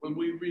when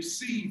we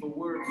receive a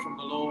word from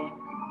the Lord,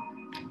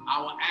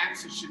 our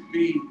answer should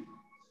be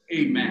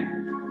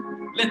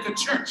amen. Let the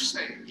church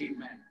say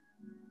amen.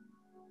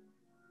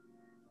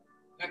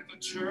 Let the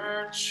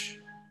church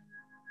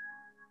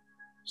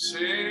say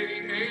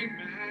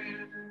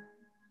amen.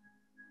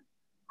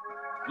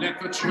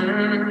 Let the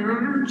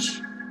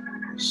church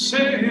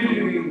say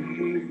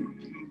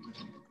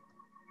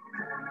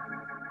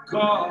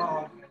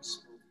God has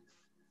spoken.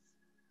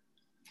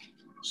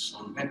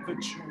 So let the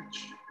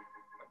church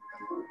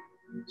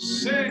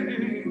say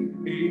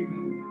amen.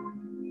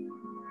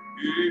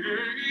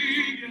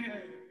 Yeah.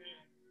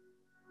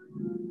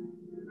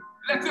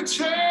 Let the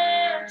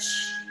church,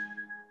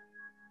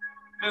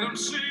 let them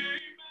say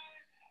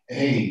amen.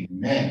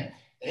 Amen.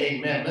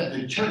 Amen. Let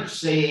the church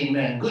say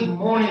amen. Good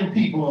morning,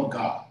 people of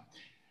God.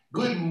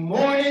 Good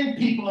morning,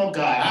 people of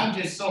God.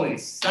 I'm just so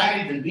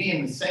excited to be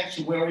in the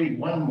sanctuary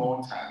one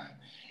more time.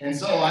 And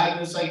so I'd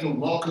just like to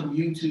welcome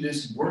you to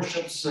this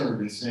worship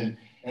service. And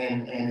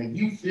if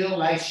you feel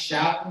like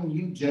shouting,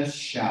 you just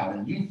shout.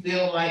 If you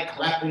feel like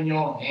clapping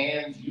your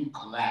hands, you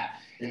clap.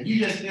 If you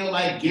just feel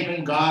like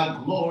giving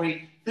God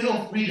glory,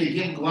 feel free to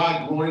give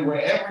God glory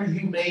wherever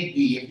you may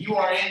be. If you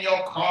are in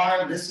your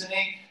car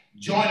listening,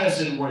 join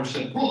us in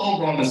worship. Pull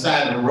over on the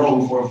side of the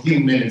road for a few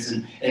minutes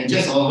and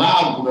just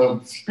allow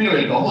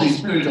the Holy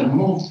Spirit to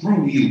move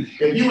through you.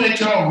 If you at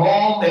your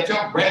home, at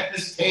your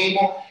breakfast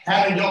table,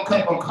 having your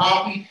cup of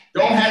coffee,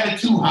 don't have it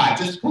too hot.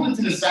 Just pull it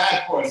to the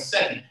side for a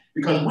second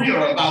because we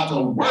are about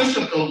to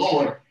worship the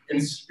Lord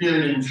in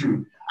spirit and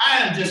truth. I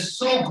am just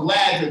so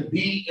glad to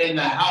be in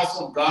the house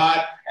of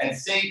God at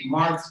St.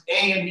 Mark's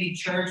AME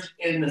Church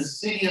in the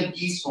city of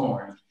East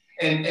Orange.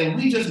 And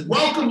we just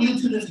welcome you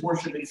to this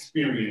worship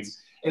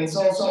experience. And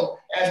so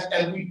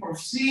as we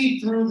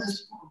proceed through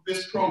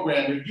this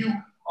program, if you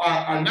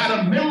are not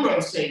a member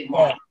of St.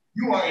 Mark,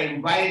 you are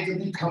invited to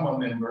become a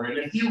member. And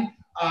if you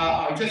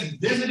are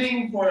just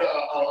visiting for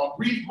a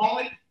brief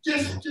moment,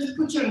 just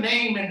put your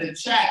name in the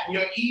chat,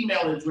 your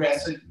email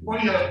address, or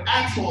your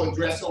actual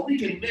address so we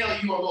can mail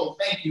you a little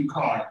thank you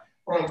card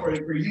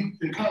for you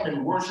to come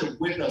and worship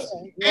with us.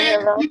 And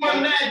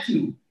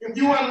if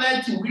you are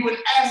led to, we would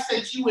ask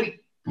that you would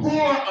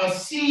pour a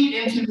seed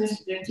into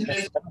this.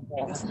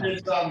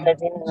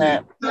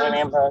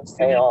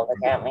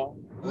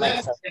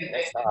 Bless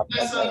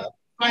us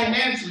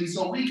financially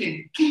so we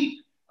can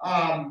keep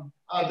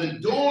the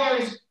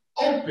doors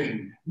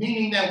open,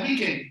 meaning that we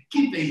can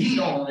keep the heat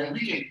on and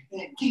we can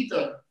keep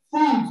the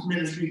food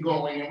ministry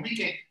going and we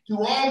can do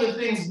all the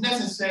things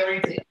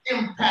necessary to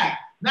impact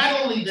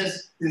not only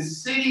this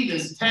city,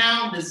 this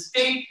town, this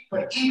state,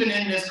 but even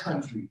in this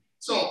country.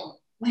 So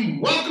we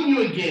welcome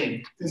you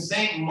again to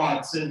St.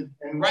 Mark's, and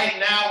right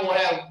now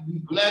we'll be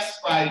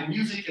blessed by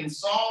music and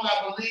song,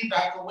 I believe,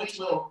 after which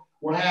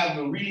we'll have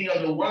the reading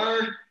of the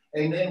word,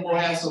 and then we'll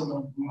have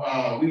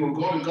we will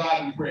go to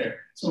God in prayer.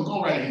 So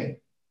go right ahead.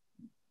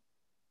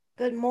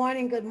 Good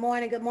morning, good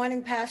morning, good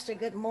morning, Pastor.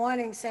 Good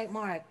morning, St.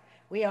 Mark.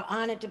 We are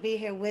honored to be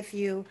here with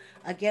you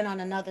again on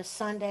another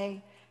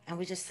Sunday, and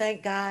we just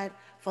thank God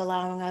for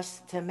allowing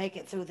us to make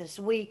it through this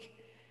week,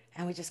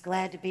 and we're just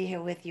glad to be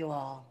here with you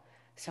all.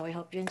 So we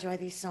hope you enjoy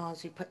these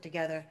songs we put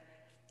together.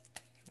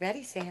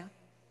 Ready, Sam?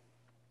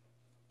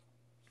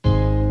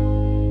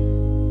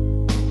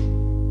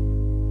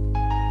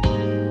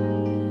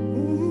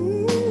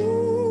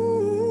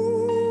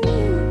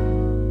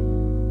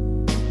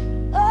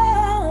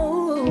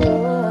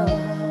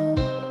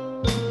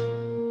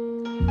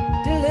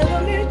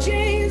 Deliver me,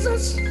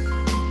 Jesus.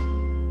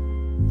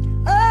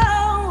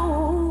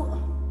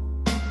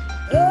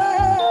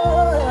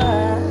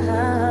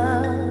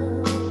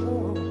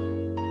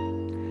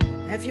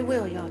 If you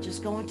will, y'all,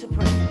 just go into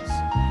praise.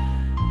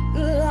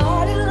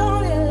 Lordy,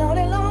 Lordy,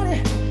 Lordy,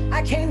 Lordy,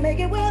 I can't make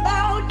it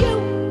without you.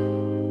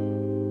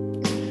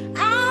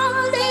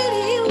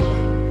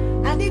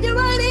 I need you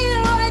right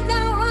here,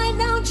 right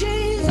now,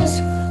 Jesus.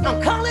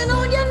 I'm calling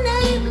on your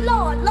name,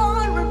 Lord.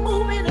 Lord,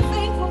 remove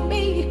anything from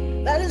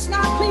me that is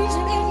not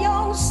pleasing in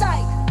your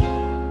sight.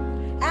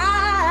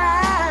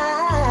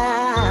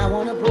 I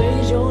want to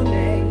praise your name.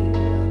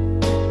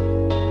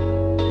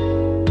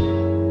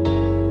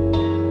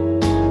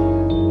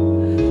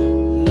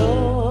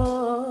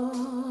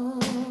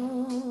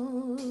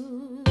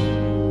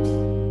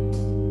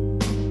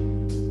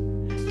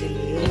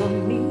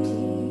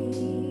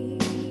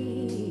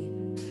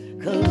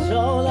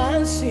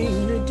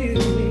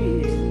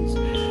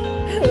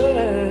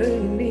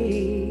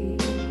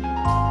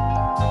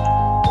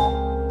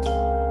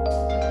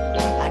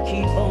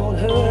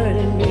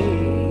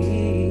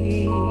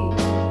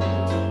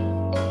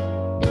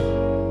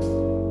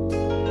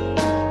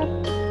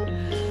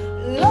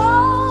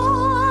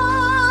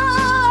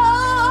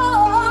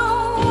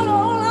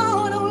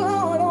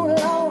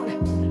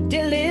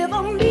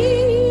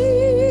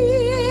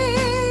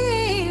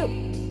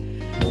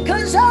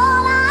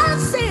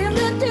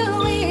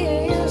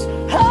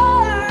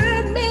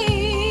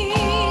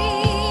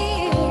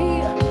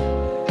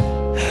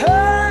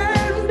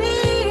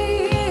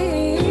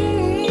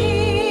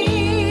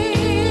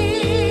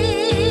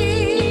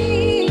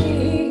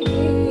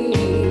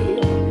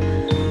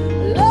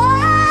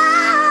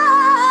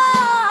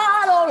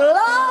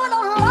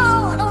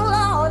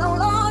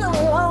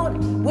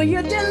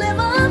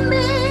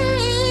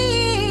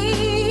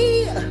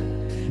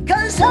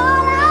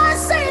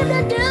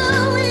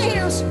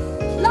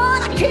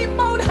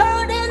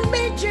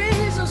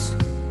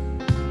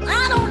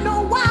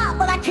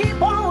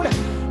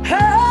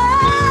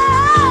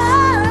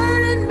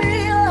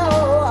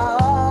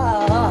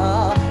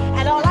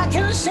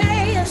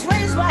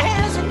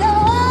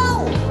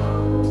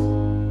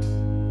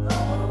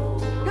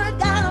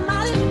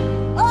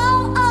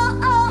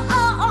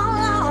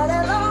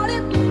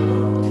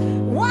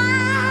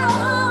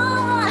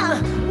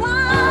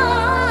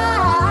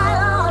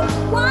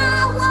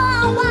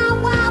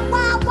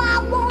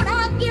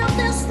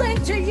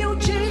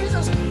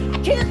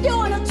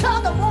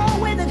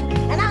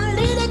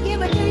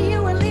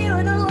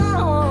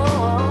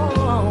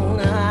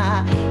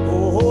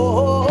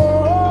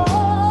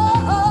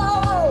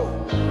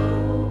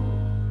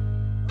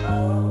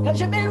 'cause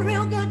you've been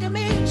real good to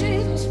me,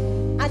 Jesus.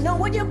 I know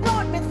what you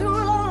brought me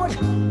through, Lord.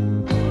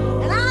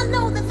 And I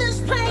know that this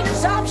pain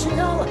is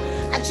optional.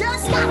 I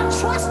just gotta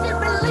trust and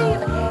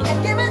believe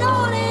and give it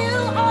all to you.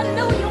 I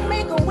know you'll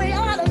make a way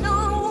out of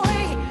no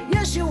way.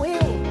 Yes, you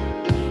will.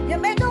 You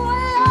make a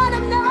way out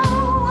of no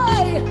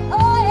way.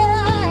 Oh,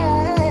 yeah.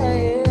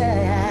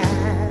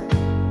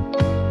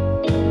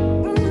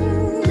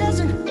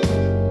 Listen,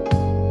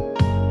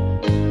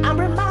 I'm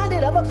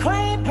reminded of a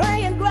praying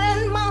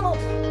grandmama.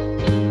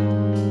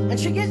 And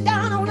she get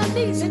down on her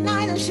knees at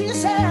night and she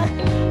said,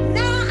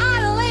 now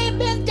I lay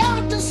me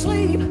down to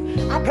sleep.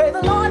 I pray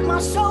the Lord my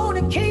soul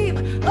to keep.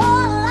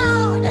 Oh,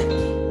 Lord.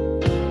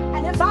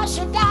 And if I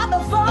should die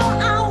before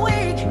I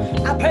wake,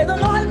 I pray the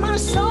Lord my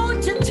soul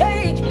to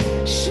take.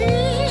 She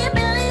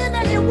believed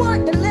that He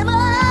would deliver,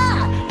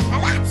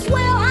 and that's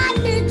where I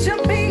need to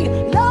be.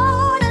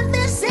 Lord, and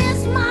this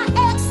is my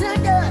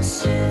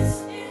exodus.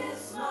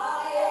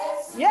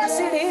 Yes,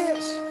 it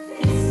is.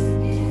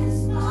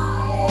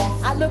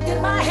 I looked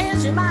at my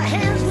hands and my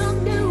hands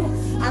looked new.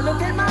 I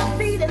looked at my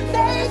feet and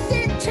they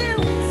did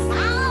too.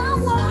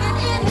 I'm walking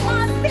in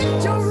my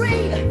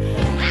victory.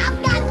 I've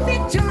got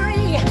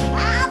victory.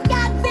 I've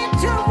got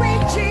victory,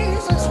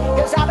 Jesus.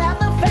 Because I've had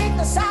the faith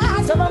the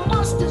size of a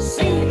mustard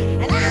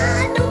seed. And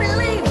I do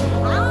believe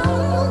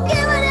I'm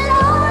giving it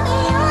all to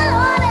you,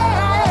 Lord.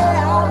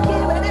 I'm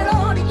giving it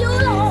all to you,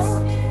 Lord.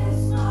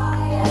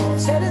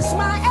 Said it's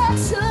my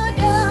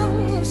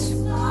exodus.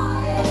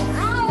 I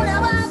don't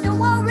ever have to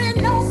worry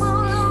no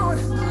more, Lord.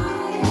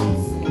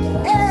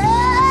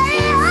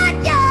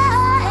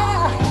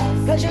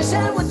 Cause you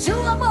said with two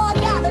or more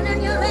gathered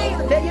in your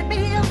name, there you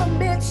be in the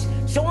midst.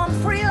 So I'm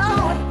free,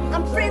 Lord.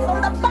 I'm free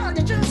from the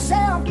bondage of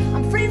self.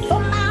 I'm free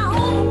from my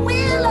own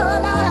will,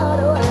 Lord. I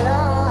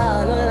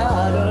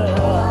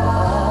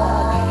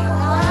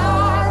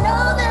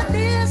know that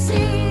this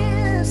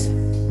is.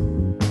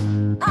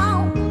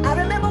 Oh, I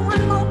remember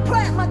one more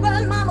prayer my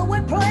grandmama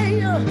would pray.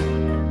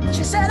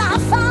 She said, our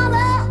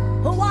Father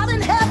who art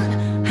in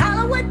heaven,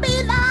 hallowed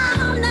be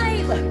thy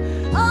name.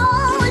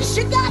 Oh, and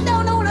she got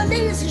down on her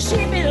knees and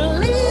she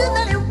believed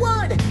that it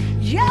would.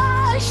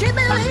 Yeah, she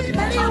believed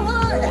that it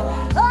would.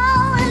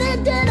 Oh, and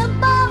it did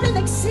above and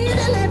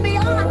exceedingly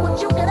beyond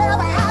what you could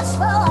ever ask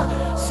for.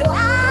 So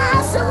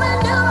I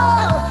surrender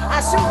all.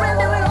 I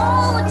surrender it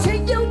all to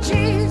you,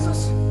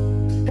 Jesus.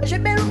 Cause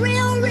you've been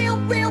real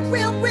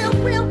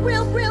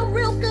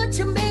good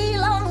to me,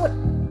 Lord.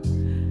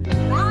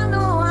 I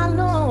know.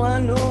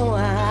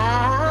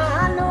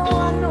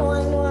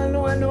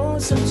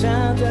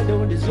 Sometimes I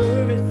don't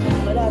deserve it,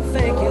 but I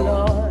thank you,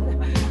 Lord.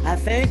 I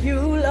thank you,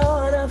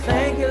 Lord. I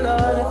thank you,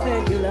 Lord. I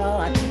thank you,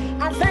 Lord.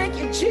 I thank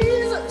you,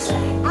 Jesus.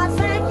 I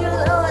thank you,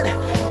 Lord.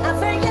 I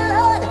thank you,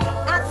 Lord.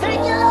 I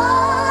thank you,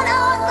 Lord. I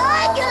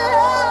thank you,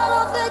 Lord.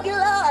 I thank you,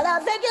 Lord. I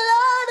thank you,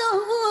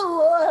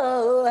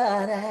 Lord.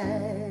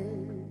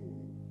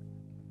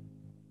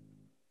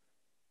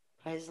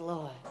 Praise the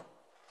Lord.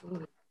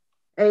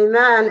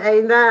 Amen.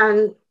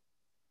 Amen.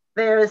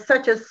 There is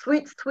such a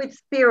sweet, sweet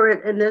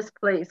spirit in this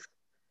place.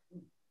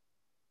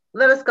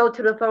 Let us go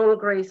to the throne of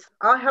grace.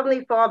 Our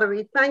Heavenly Father,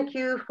 we thank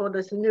you for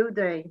this new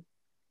day.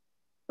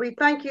 We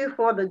thank you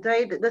for this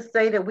day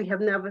that we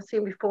have never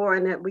seen before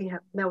and that we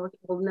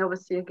will never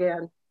see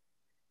again.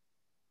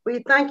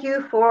 We thank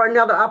you for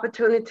another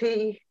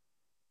opportunity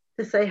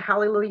to say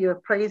hallelujah,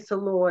 praise the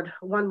Lord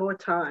one more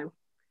time.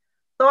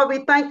 Lord, we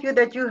thank you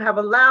that you have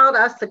allowed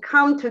us to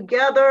come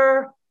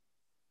together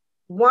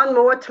one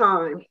more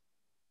time.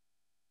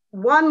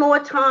 One more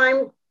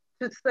time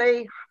to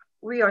say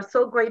we are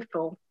so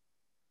grateful.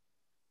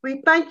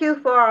 We thank you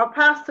for our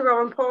pastor,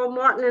 Reverend Paul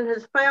Martin, and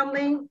his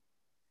family.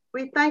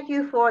 We thank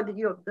you for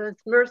your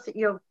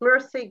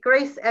mercy,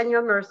 grace, and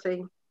your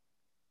mercy.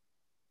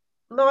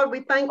 Lord,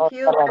 we thank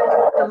you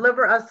that you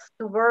deliver us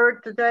the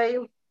word today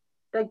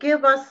that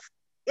give us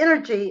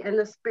energy in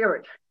the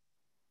spirit.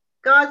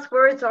 God's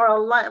words are a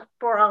light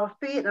for our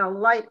feet and a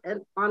light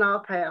on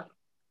our path.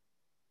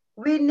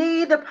 We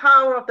need the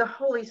power of the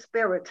Holy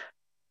Spirit.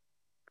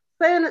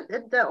 Send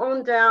it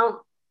on down.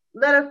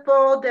 Let it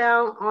fall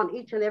down on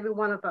each and every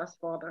one of us,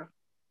 Father.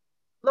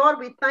 Lord,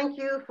 we thank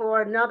you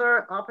for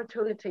another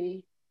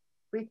opportunity.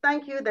 We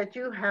thank you that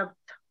you have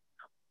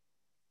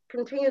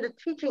continued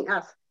teaching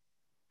us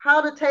how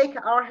to take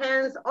our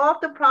hands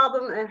off the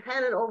problem and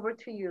hand it over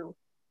to you.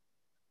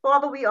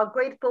 Father, we are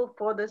grateful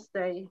for this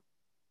day.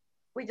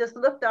 We just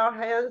lift our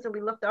hands and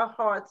we lift our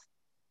hearts,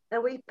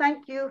 and we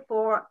thank you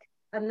for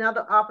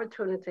another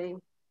opportunity.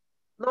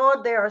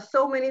 Lord, there are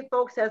so many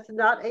folks that's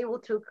not able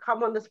to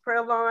come on this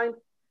prayer line.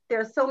 There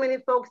are so many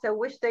folks that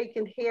wish they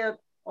can hear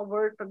a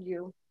word from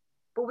you.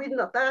 But we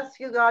ask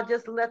you, God,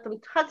 just let them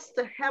touch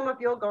the hem of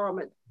your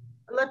garment.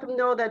 Let them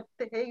know that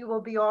they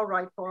will be all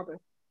right, Father.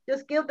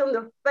 Just give them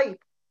the faith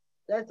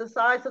that's the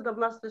size of the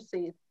mustard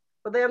seed,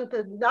 for them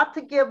to not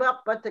to give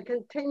up, but to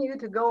continue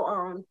to go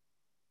on.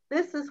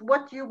 This is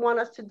what you want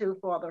us to do,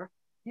 Father.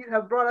 You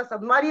have brought us a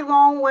mighty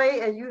long way,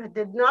 and you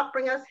did not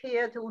bring us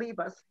here to leave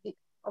us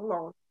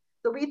alone.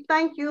 So we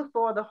thank you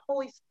for the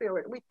Holy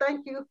Spirit. We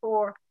thank you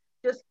for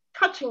just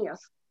touching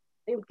us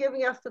and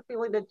giving us the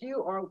feeling that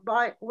you are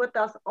with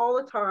us all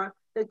the time,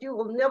 that you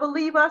will never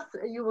leave us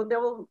and you will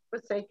never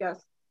forsake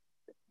us.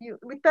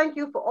 We thank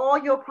you for all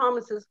your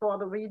promises,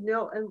 Father. We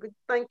know and we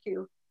thank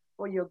you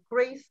for your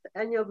grace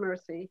and your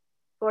mercy,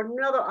 for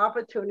another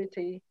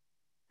opportunity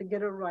to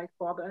get it right,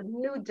 Father. A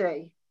new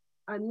day,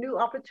 a new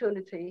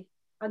opportunity,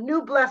 a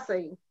new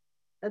blessing,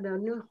 and a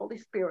new Holy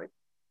Spirit.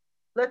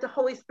 Let the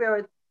Holy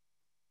Spirit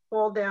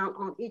fall down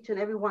on each and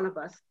every one of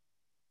us.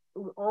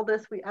 All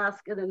this we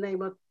ask in the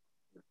name of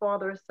the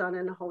Father, Son,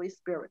 and the Holy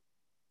Spirit.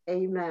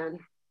 Amen.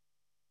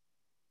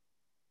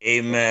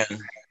 Amen.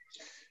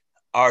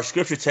 Our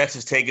scripture text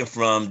is taken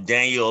from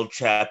Daniel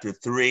chapter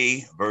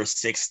 3, verse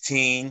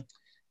 16.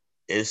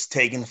 It's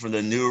taken from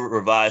the New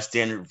Revised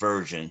Standard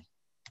Version.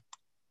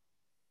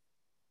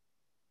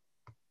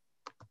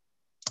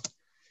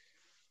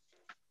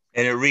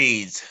 And it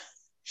reads,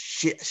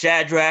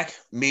 Shadrach,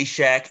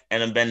 Meshach,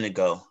 and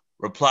Abednego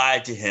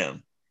replied to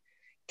him,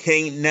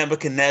 King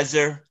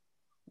Nebuchadnezzar,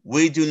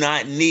 we do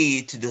not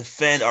need to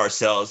defend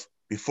ourselves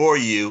before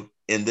you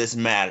in this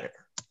matter.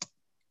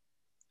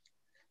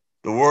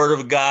 The word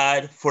of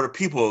God for the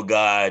people of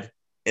God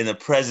in the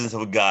presence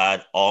of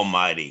God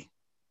Almighty.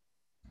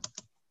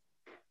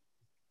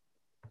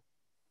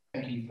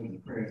 Thank you for the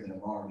prayers that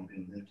have already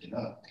been lifted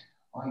up.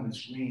 On the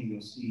screen,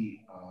 you'll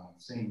see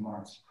St.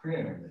 Mark's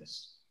prayer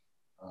list.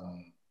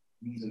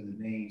 These are the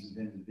names of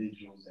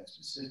individuals that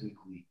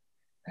specifically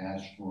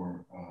ask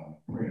for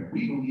prayer.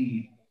 We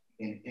believe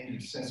in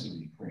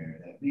intercessory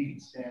prayer, that we can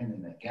stand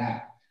in the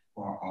gap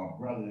for our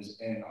brothers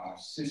and our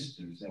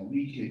sisters, that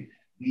we could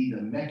be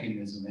the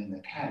mechanism and the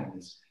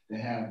catalyst to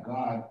have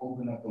God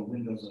open up the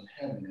windows of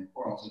heaven and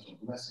pour out such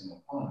a blessing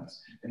upon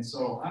us. And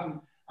so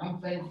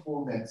I'm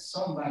thankful that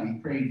somebody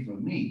prayed for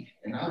me,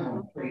 and I'm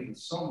going to pray for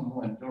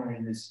someone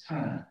during this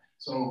time.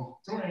 So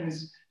during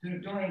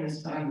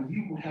this time, if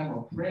you have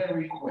a prayer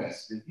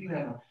request, if you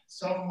have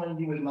someone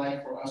you would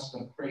like for us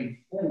to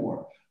pray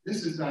for,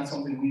 this is not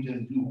something we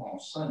just do on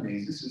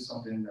Sundays. This is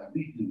something that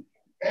we do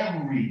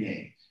every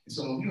day.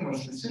 So if you have a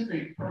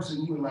specific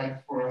person you would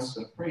like for us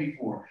to pray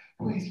for,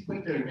 please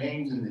put their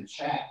names in the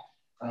chat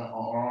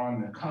or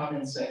on the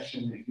comment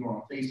section if you're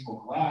on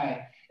Facebook Live,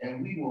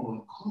 and we will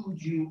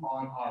include you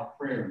on our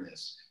prayer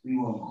list. We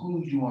will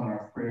include you on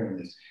our prayer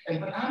list.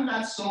 But I'm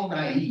not so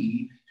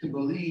naive to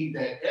believe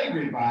that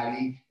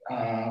everybody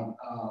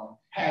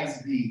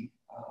has the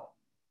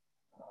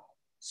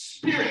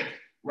spirit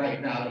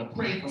right now to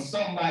pray for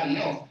somebody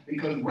else,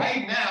 because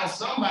right now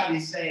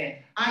somebody's saying,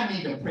 I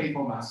need to pray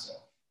for myself.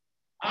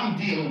 I'm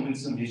dealing with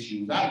some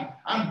issues.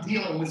 I'm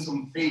dealing with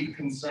some faith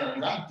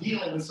concerns. I'm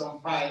dealing with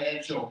some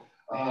financial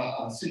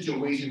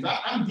situations.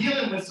 I'm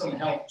dealing with some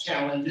health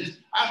challenges.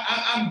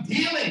 I'm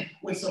dealing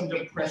with some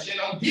depression.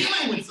 I'm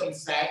dealing with some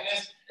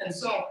sadness. And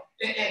so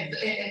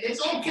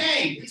it's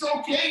okay. It's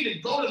okay to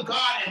go to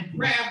God and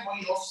pray for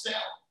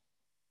yourself.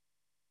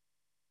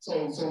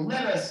 So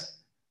let us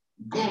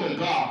go to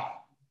God.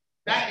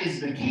 That is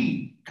the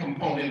key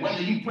component.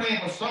 Whether you're praying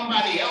for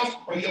somebody else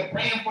or you're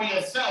praying for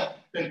yourself,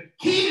 the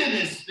key to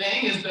this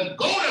thing is to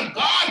go to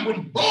God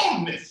with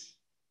boldness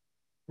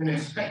and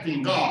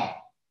expecting God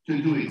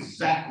to do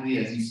exactly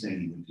as he said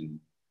he would do.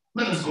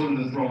 Let us go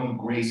to the throne of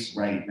grace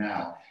right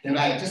now. And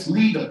I just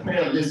leave the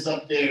prayer list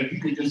up there. If you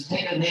could just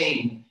take a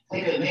name.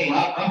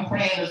 I'm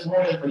praying this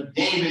morning for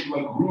David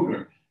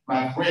Magruder,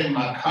 my friend,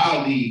 my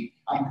colleague.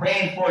 I'm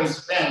praying for his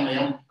family.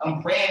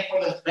 I'm praying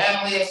for the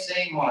family of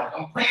St. Mark.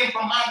 I'm praying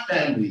for my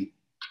family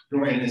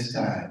during this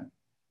time.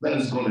 Let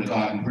us go to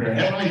God in prayer.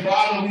 Heavenly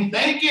Father, we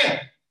thank you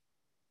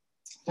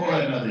for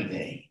another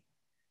day.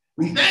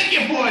 We thank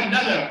you for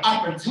another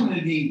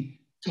opportunity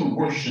to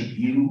worship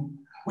you.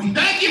 We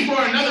thank you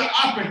for another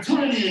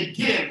opportunity to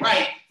get it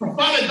right. For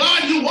Father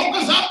God, you woke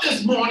us up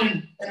this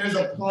morning, and there's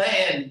a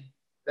plan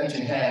that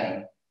you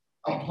have.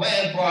 A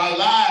plan for our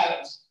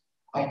lives.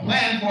 A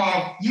plan for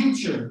our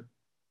future.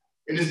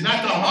 It is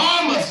not to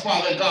harm us,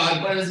 Father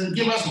God, but it is to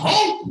give us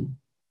hope.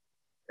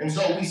 And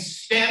so we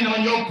stand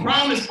on your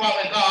promise,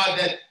 Father God,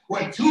 that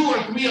where 2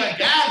 or 3 are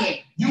gathered,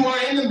 you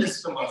are in the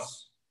midst of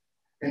us.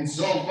 And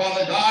so,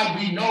 Father God,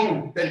 we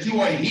know that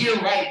you are here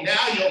right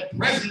now. Your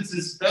presence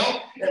is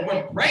felt. And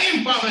we're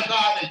praying, Father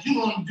God, that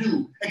you're going to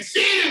do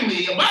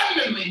exceedingly,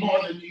 abundantly more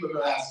than you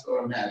ever asked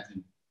or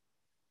imagined.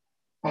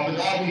 Father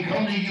God, we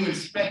come to you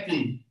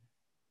expecting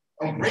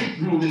a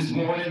breakthrough this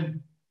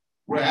morning.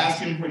 We're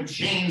asking for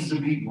chains to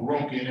be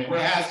broken, and we're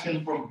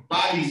asking for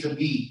bodies to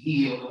be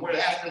healed, and we're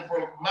asking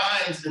for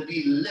minds to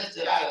be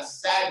lifted out of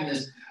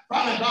sadness.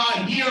 Father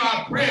God, hear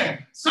our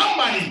prayer.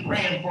 Somebody's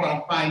praying for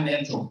a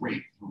financial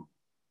breakthrough.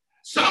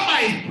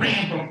 Somebody's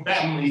praying for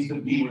families to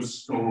be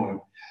restored.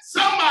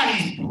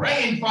 Somebody's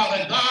praying,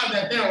 Father God,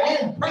 that their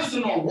own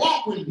personal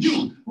walk with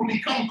you will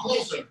become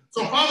closer.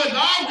 So, Father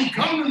God, we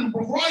come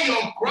before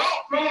your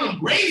throne of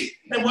grace,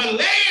 and we're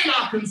laying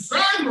our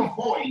concern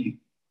before you.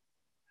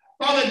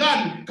 Father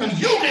God, because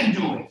you can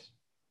do it.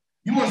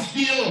 You are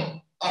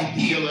still a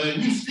healer.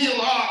 You still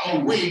are a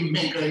way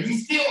maker. You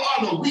still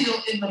are the wheel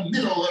in the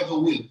middle of the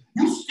wheel.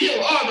 You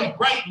still are the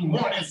bright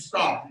morning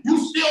star. You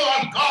still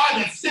are God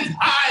that sits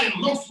high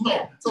and looks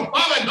low.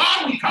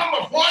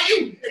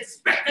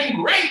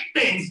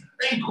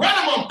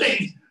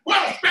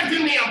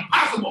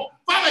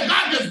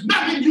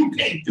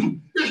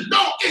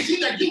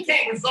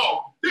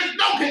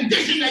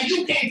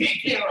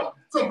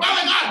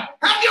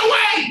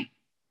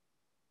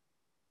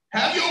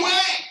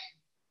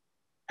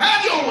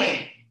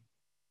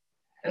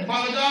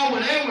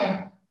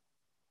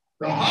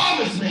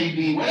 may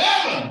be,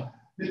 whatever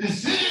the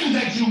decisions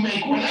that you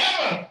make,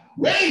 whatever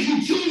ways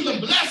you choose to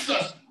bless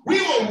us, we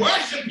will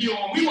worship you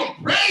and we will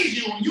praise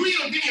you and you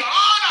will give you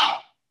honor.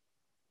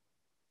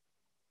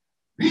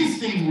 These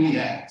things we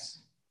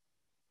ask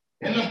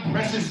in the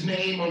precious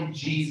name of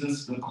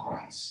Jesus the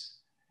Christ.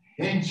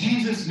 In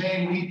Jesus'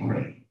 name we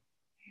pray.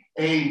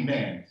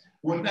 Amen.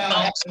 Well, now,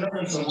 after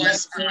in charge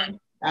of her.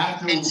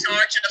 After which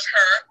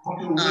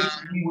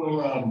we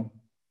will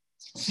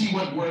see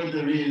what word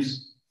there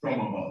is from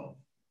above.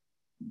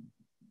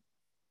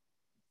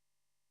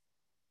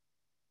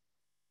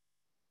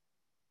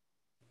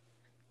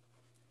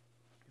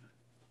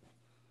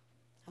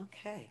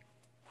 Okay.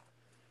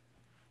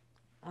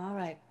 All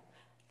right.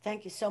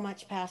 Thank you so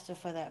much, Pastor,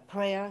 for that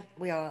prayer.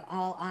 We are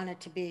all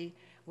honored to be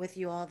with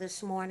you all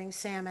this morning,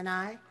 Sam and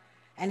I.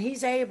 And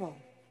he's able.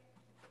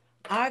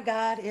 Our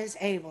God is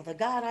able. The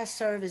God I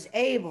serve is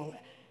able.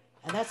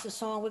 And that's the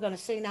song we're going to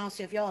sing now.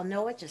 So if y'all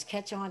know it, just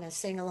catch on and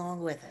sing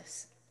along with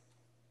us.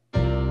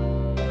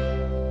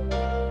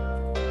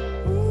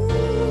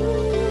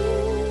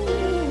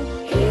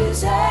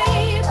 He's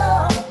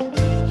able.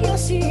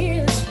 Yes, he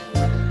is.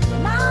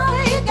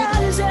 My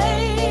God is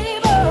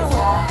able.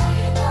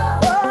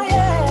 Oh,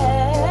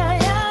 yeah,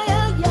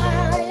 yeah,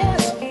 yeah,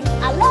 yes.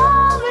 I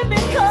love him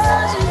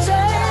because he's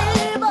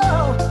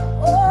able.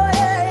 Oh,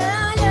 yeah,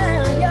 yeah,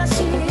 yeah, yes,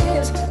 he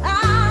is. I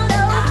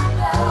know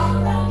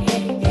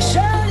he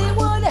surely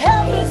would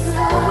help me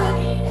through it.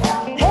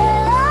 Hey,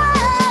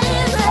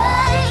 he's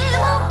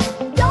able.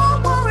 Don't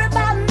worry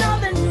about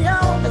nothing,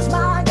 y'all, 'cause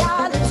my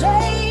God is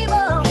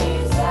able.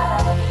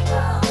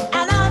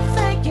 And I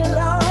thank you,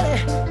 Lord,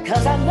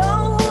 'cause I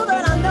know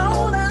that I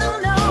know that I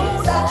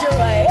know that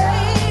you're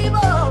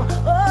able.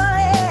 Oh,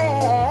 yeah,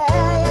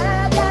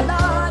 yeah, yeah,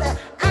 Lord.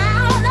 I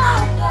know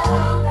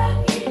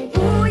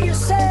who you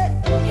said.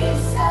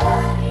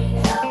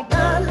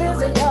 Now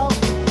listen, y'all.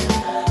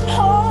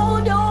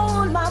 Hold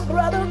on, my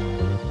brother.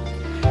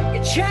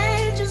 Your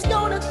change is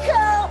gonna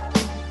come.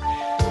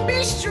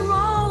 Be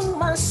strong,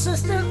 my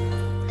sister,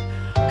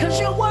 'cause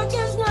your work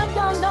is not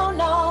done. No,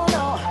 no,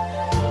 no.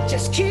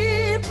 Just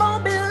keep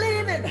on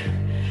believing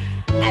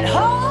and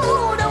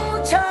hold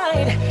on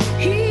tight.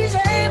 He's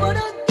able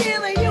to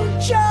give you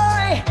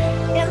joy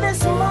in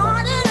this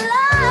morning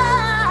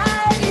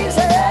light. He's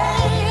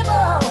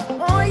able.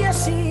 Oh,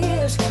 yes, he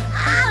is.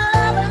 I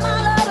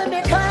love him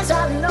because I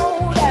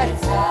know that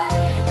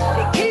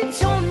he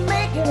keeps on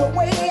making a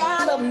way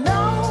out of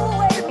no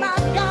way. My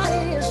God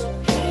is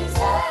able.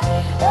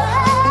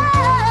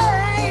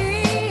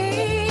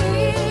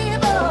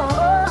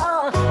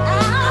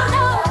 I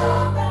know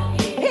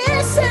he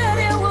said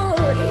it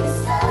would.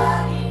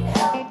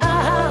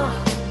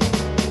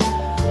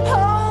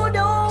 Hold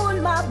on,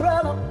 my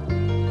brother,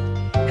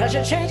 'cause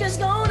your change is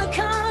gonna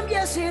come.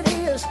 Yes, it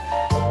is.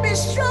 Be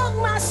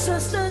strong, my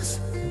sisters,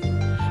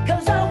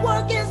 'cause our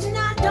work is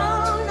not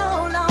done.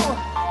 No, no.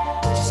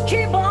 Just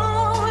keep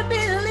on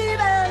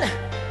believing.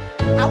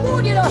 I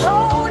want you to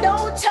hold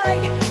on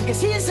tight,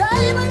 'cause he's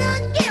able to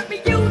give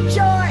you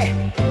joy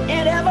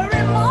in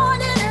every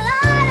morning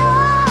light.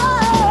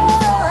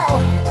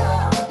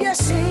 Oh, yes,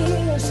 he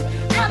is.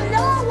 I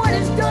know what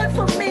is good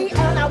for me,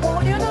 and I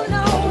want you to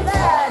know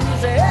that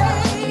he's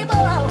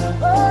able.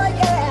 Oh,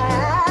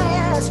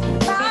 yes,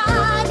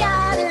 my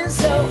God is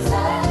so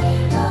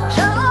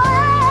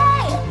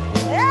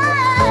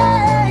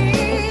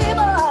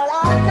able.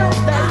 I know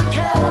that he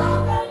can.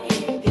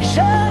 He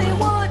surely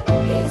would.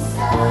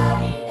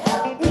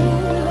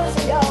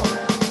 Listen, y'all.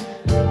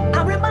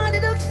 I'm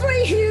reminded of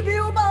 3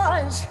 Hebrew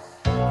boys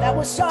that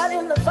were shot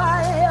in the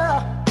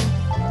fire.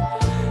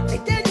 They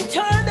didn't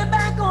turn their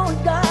back on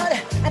God,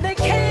 and they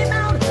came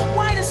out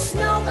white as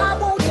snow. I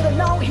want you to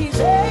know he's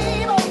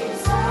able.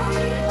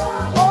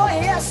 Oh,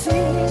 yes, he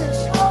is.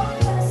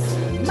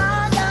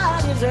 My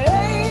God is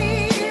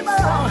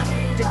able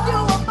to do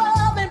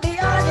above and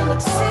beyond and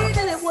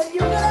exceeding what you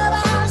could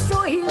ever ask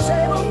for. He's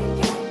able.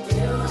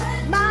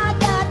 My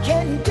God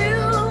can do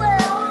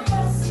it.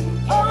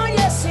 Oh,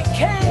 yes, he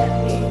can.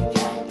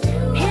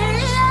 Yeah.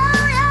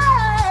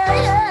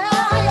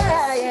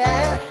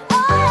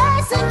 Oh,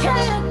 yes, he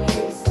can.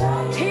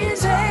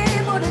 He's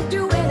able to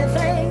do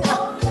anything.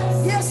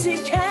 Yes, he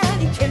can.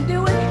 He can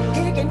do it.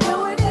 He can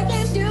do it. He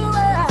can do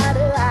it.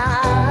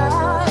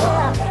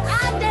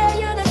 I dare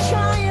you to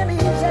try him.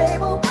 He's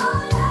able.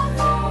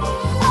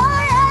 Oh,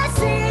 yes,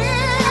 he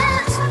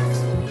is.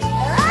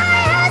 Oh,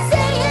 yes,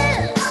 he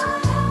is.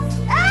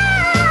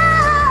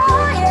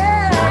 Oh,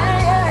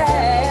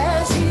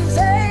 yes, he's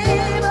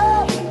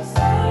able.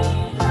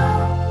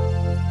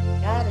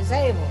 God is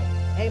able.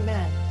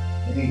 Amen.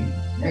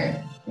 Amen.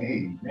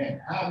 Amen.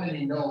 How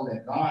many know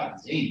that God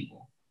is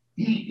able?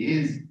 He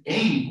is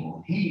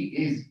able. He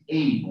is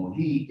able.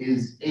 He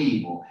is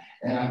able.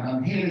 And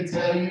I'm here to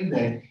tell you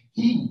that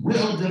he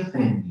will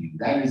defend you.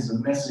 That is the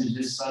message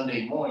this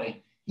Sunday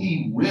morning.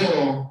 He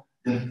will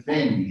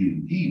defend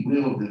you. He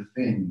will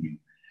defend you.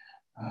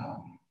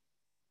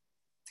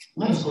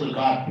 Let us go to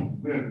God.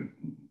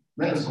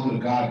 Let us go to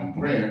God in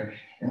prayer,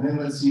 and then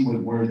let's see what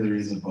word there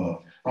is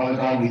above. Father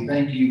God, we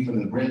thank you for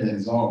the bread that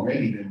has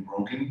already been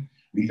broken.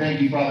 We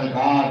thank you, Father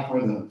God,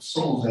 for the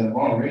souls that have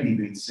already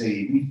been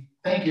saved. We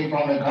thank you,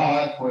 Father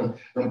God, for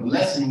the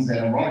blessings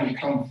that have already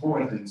come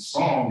forth in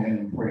song and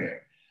in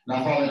prayer.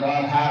 Now, Father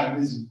God, hide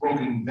this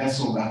broken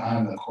vessel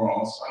behind the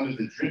cross under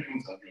the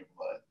drippings of your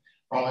blood.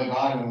 Father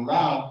God, and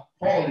allow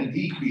Paul to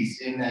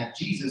decrease in that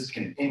Jesus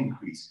can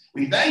increase.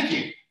 We thank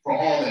you for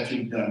all that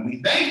you've done.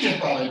 We thank you,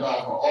 Father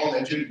God, for all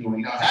that you're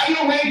doing. Now, have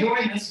your way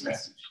during this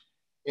message.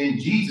 In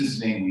Jesus'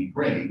 name we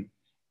pray,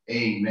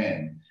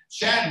 amen.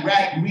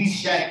 Shadrach,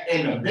 Meshach,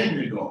 and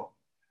Abednego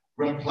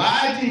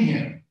replied to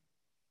him,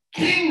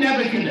 King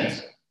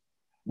Nebuchadnezzar,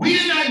 we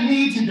do not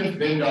need to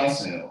defend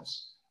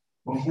ourselves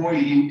before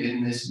you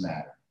in this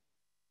matter.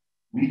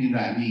 We do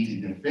not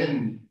need to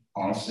defend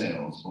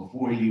ourselves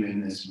before you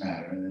in this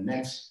matter. In the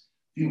next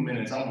few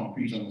minutes, I'm going to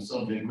preach on the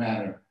subject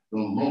matter, the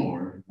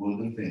Lord will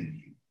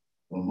defend you.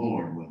 The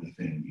Lord will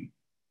defend you.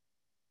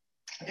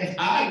 If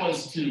I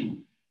was to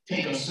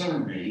take a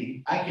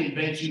survey, I could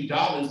bet you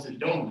dollars to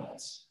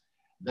donuts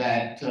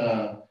that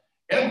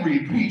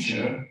every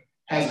preacher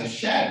has a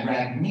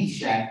Shadrach,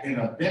 Meshach, and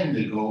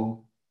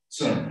Abednego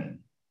sermon.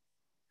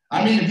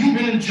 I mean, if you've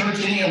been in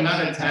church any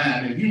amount of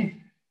time, if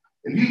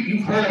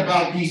you've heard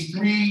about these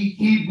three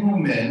Hebrew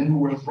men who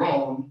were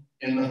thrown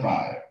in the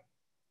fire,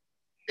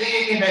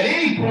 if at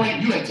any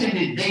point you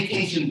attended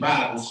vacation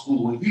Bible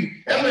school, if you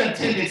ever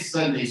attended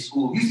Sunday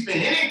school, if you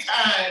spent any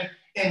time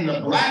in the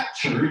Black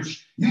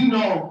church, you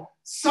know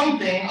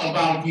something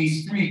about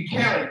these three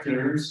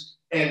characters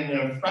and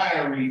their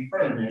fiery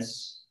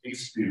furnace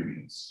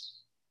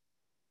experience.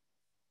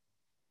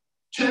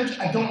 Church,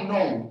 I don't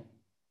know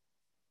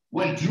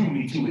what drew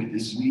me to it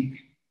this week.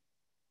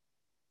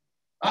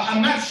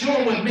 I'm not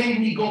sure what made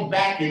me go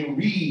back and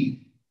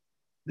read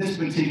this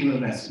particular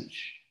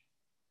message.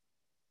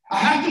 I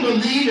have to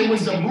believe it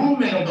was the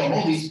movement of the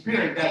Holy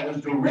Spirit that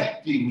was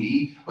directing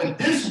me. But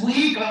this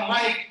week,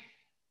 unlike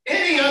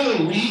any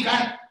other week,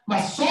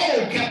 my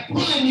soul kept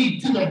pulling me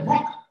to the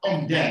book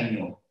of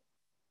Daniel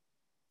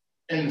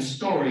and the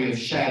story of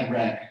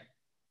Shadrach,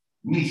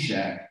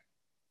 Meshach,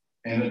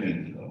 and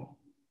Abednego.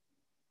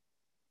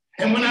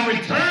 And when I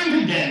returned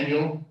to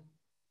Daniel,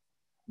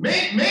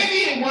 maybe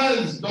it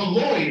was the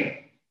lawyer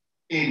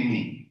in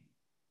me.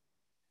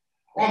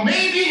 Or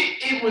maybe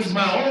it was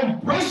my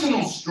own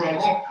personal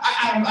struggle.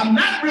 I'm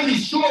not really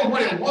sure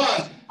what it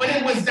was, but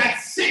it was that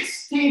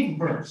 16th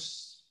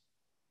verse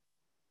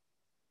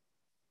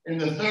in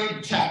the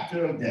 3rd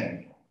chapter of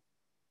Daniel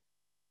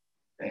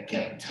that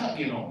kept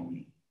tugging on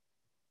me.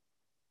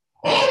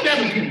 Oh,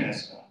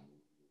 Nebuchadnezzar,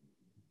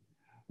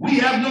 we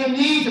have no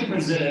need to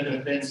present a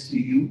defense to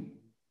you.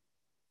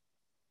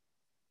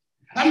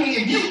 I mean,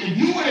 if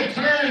you were to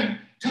turn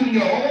to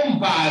your own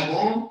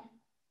Bible,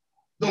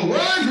 the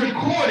words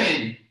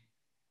recorded,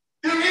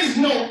 there is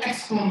no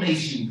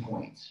exclamation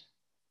point.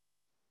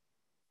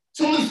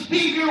 So the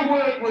speaker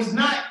was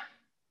not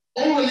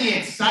overly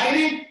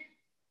excited,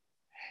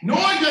 nor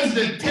does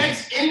the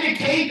text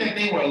indicate that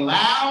they were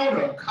loud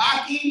or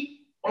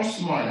cocky or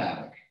smart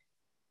aleck.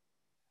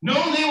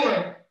 No, they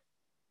were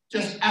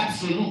just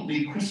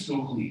absolutely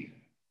crystal clear.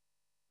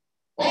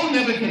 Oh,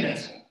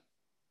 Nebuchadnezzar,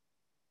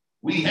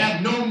 we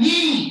have no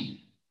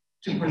need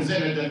to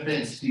present a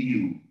defense to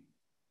you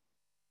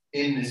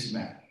in this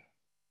matter.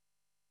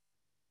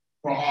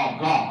 For our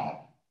God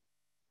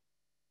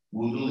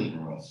will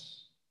deliver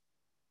us.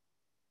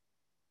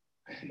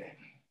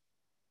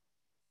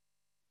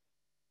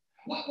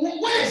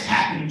 What has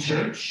happened,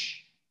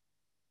 church,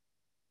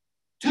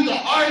 to the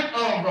art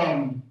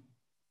of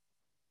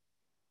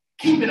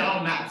keeping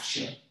our mouth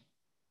shut?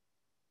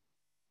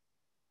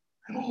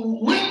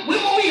 When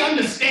will we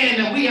understand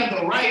that we have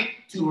the right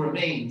to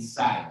remain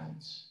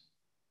silent?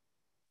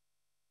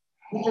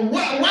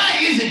 Why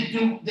is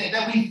it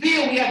that we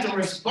feel we have to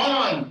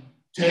respond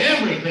to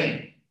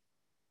everything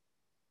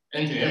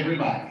and to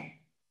everybody?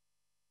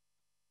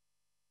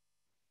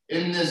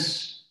 In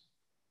this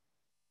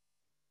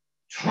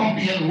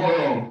Trumpian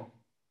world,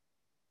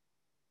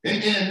 in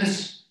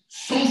this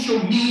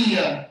social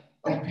media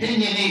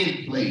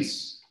opinionated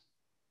place,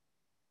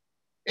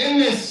 in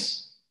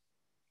this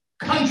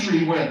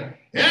country where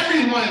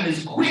everyone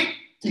is quick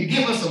to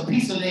give us a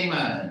piece of their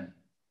mind.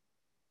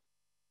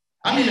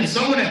 I mean, if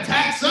someone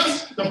attacks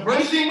us, the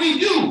first thing we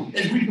do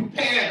is we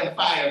prepare to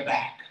fire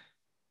back.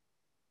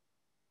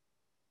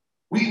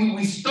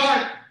 We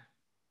start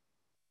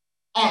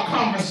our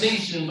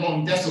conversations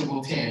on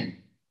decibel 10.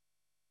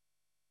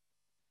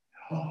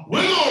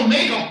 We're going to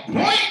make a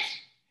point,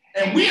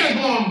 and we are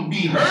going to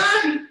be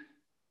heard,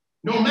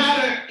 no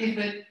matter if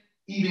it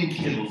even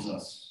kills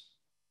us.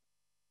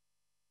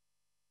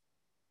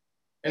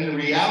 And the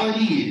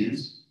reality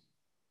is,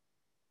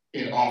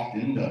 it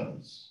often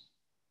does.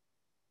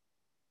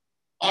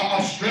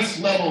 Our stress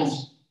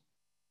levels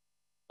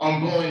are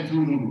going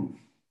through the roof.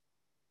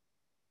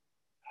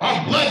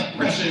 Our blood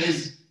pressure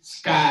is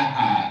sky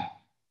high.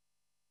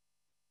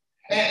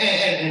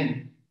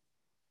 And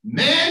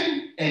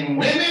men and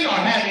women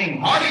are having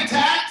heart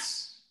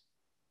attacks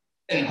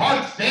and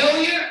heart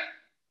failure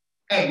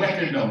at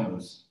record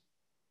numbers.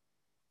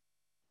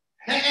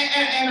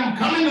 And I'm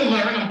coming to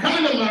learn. I'm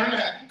coming to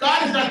learn.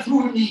 God is not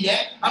through with me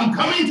yet. I'm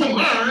coming to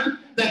learn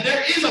that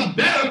there is a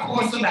better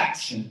course of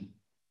action.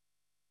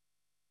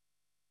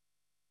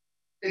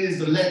 It is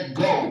to let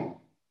go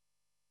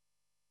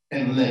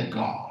and let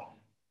God.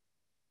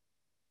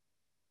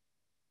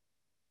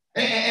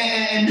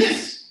 And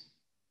this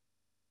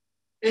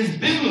is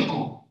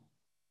biblical.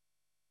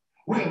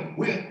 We're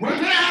going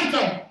to have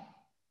to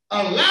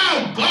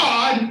allow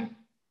God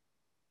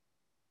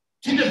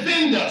to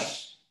defend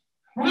us.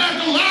 We're going to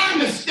have to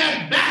learn to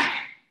step back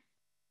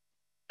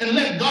and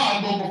let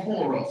God go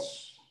before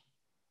us.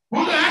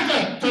 We're going to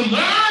have to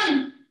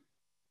learn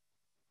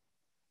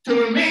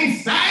to remain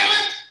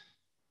silent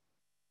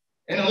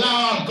and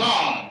allow our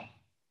God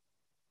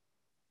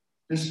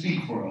to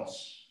speak for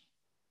us.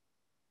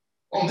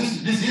 Oh,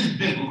 this is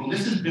biblical.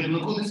 This is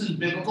biblical. This is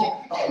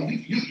biblical.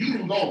 You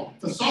can go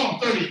to Psalm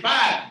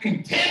 35.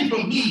 Contend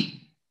for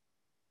me,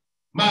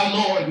 my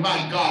Lord,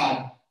 my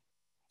God.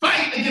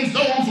 Fight against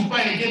those who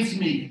fight against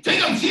me.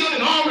 Take up shield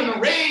and armor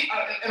and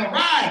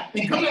arise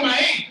and come to my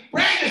aid.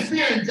 Brand the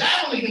spear and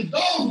javelin against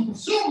those who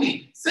pursue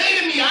me. Say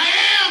to me, I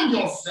am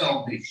your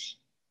salvation.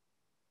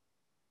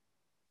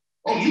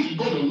 Oh, you can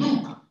go to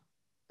Luke,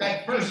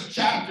 that first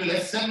chapter,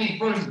 that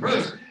 71st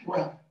verse,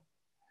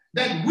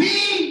 that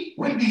we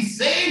would be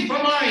saved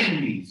from our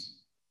enemies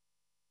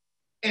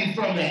and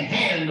from the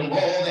hand of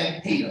all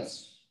that hate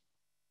us.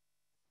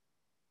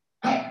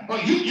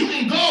 You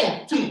can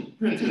go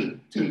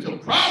to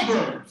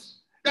Proverbs,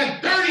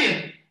 that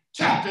 30th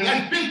chapter,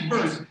 that 5th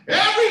verse.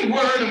 Every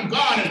word of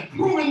God is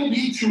proven to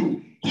be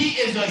true. He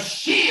is a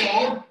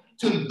shield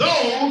to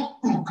those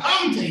who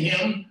come to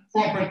him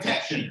for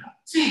protection.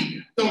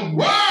 See, the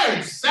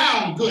words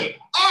sound good.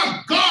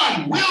 Our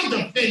God will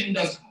defend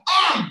us.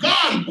 Our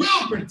God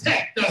will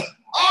protect us.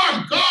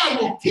 Our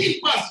God will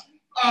keep us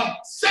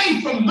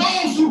safe from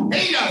those who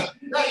hate us.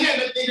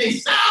 They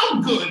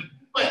sound good,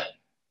 but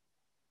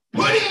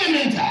putting them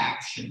into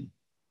action,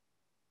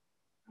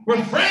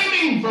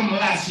 refraining from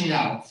lashing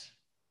out,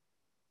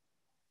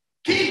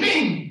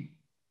 keeping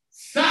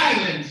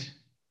silent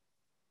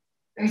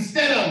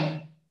instead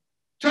of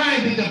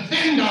trying to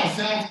defend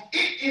ourselves,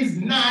 it is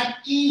not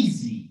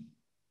easy.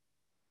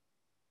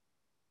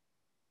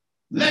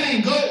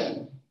 Letting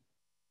go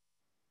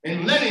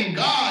and letting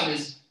God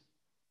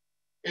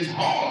is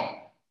hard.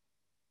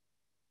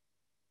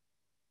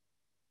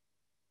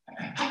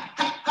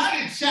 How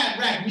did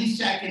Shadrach,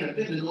 Meshach, and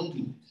Abednego do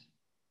it?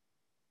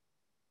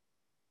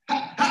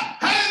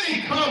 How did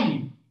they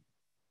come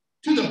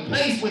to the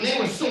place where they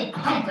were so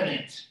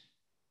confident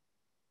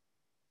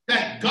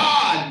that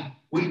God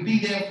would be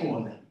there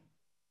for them?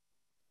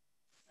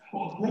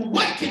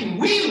 What can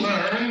we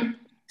learn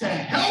to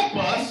help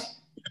us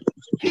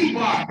keep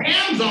our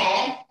hands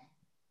off,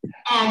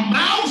 our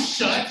mouths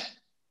shut,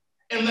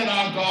 and let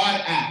our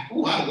God act?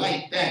 Oh, I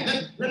like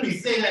that. Let me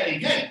say that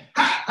again.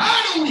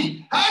 How do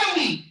we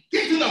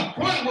get to the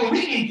point where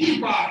we can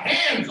keep our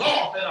hands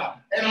off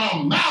and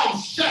our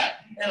mouths shut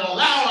and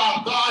allow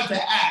our God to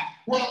act?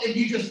 Well, if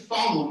you just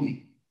follow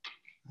me.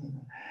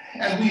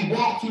 As we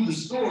walk through the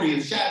story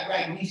of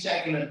Shadrach,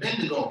 Meshach, and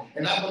Abednego,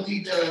 and I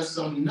believe there are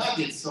some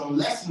nuggets, some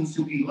lessons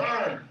to be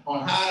learned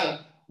on how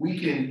we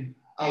can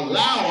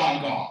allow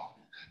our God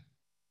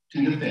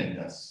to defend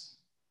us.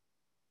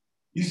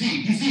 You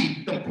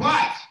see, the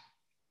plot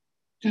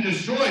to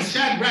destroy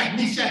Shadrach,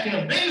 Meshach, and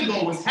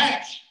Abednego was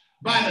hatched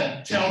by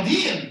the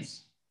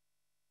Chaldeans.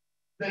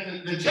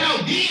 The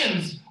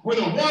Chaldeans were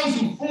the ones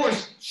who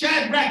forced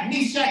Shadrach,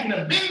 Meshach, and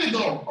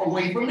Abednego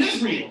away from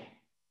Israel.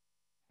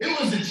 It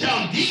was the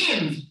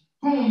Chaldeans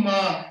whom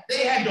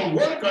they had to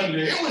work under.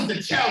 It was the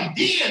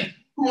Chaldeans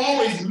who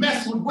always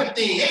messed with what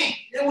they ate.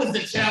 It was the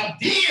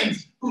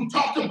Chaldeans who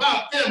talked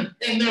about them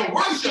in their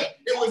worship.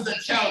 It was the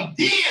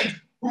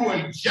Chaldeans who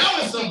were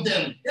jealous of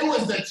them. It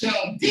was the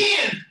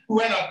Chaldeans who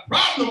had a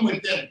problem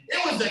with them.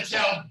 It was the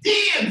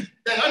Chaldeans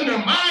that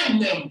undermined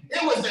them.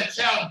 It was the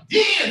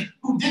Chaldeans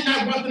who did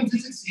not want them to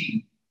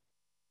succeed.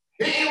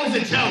 It was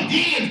the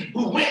Chaldeans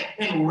who went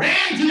and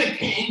ran to the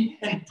king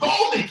and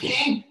told the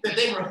king that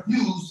they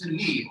refused to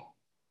kneel.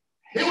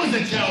 It was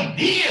the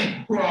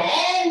Chaldeans who are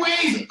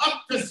always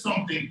up to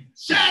something.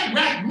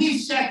 Shadrach,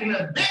 Meshach, and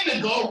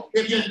Abednego,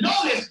 if you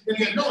notice, if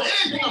you know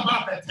anything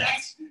about the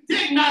text,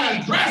 did not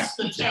address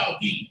the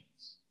Chaldeans.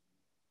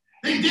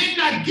 They did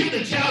not give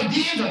the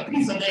Chaldeans a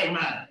piece of their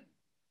mind.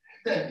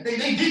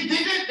 They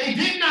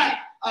did not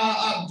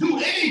do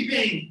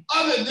anything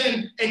other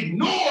than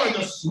ignore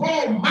the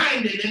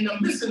small-minded and the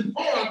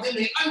misinformed and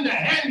the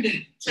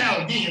underhanded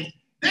Chaldeans.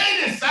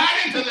 They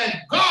decided to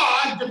let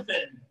God defend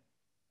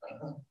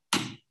them.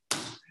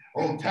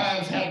 Old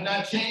times have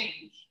not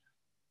changed,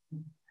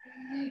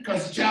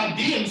 because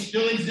Chaldeans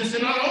still exist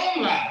in our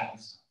own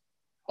lives.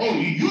 Oh,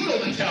 you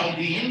know the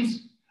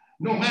Chaldeans.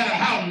 No matter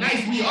how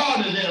nice we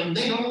are to them,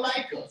 they don't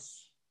like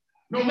us.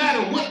 No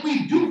matter what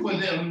we do for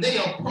them, they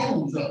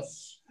oppose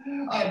us.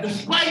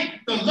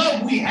 Despite the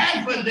love we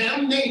have for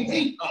them, they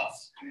hate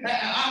us.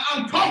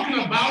 I'm talking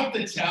about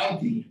the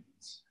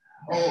Chaldeans.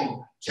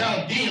 Oh,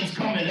 Chaldeans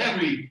come in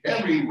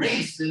every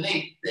race, and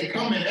they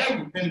come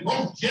in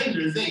both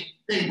genders.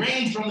 They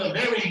range from the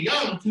very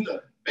young to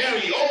the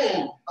very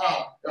old.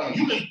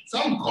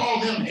 Some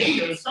call them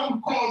haters,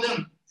 some call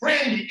them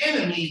friend,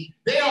 enemy.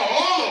 They are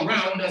all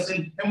around us,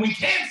 and we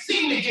can't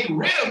seem to get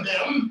rid of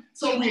them,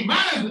 so we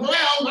might as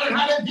well learn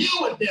how to deal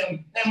with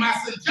them. And my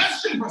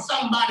suggestion for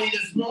somebody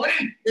this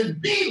morning is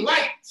be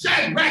like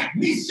Shadrach,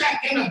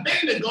 Meshach, and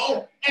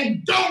Abednego,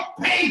 and don't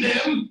pay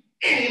them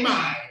any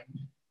mind.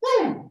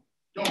 Woo!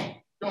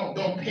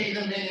 Don't pay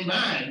them any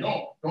mind.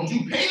 Don't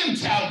you pay them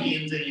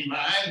Chaldeans any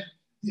mind.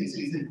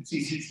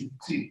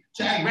 See,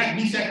 Shadrach,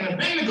 Meshach, and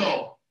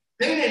Abednego,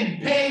 they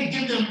didn't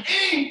give them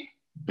any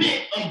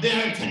bit of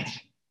their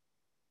attention.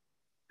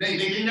 They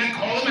did not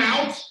call them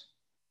out.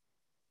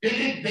 They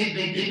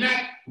did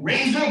not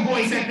raise their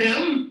voice at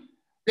them.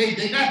 They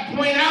did not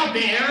point out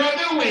the error of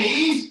their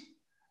ways.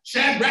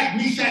 Shadrach,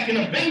 Meshach, and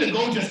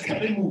Abednego just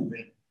kept it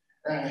moving.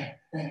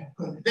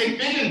 They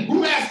figured,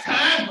 who has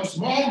time for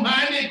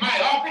small-minded,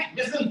 myopic,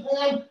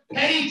 misinformed,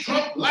 petty,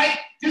 Trump-like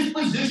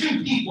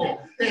disposition people?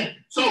 And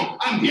so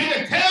I'm here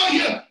to tell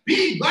you,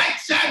 be like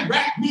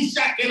Shadrach,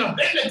 Meshach, and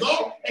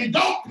Abednego, and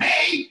don't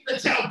pay the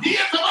Chaldeans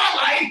of our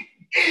life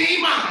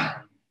any mind.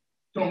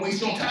 Don't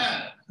waste your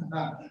time.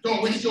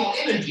 Don't waste your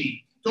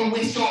energy. Don't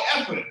waste your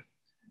effort.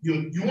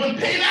 You want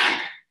payback?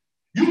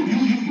 You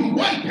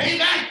want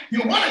payback?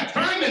 You want to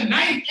turn the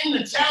knife in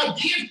the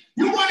Chaldeans?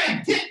 You want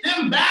to get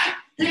them back?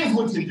 Here's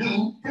what you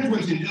do.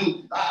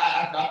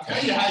 I'll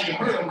tell you how you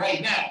hurt them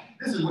right now.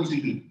 This is what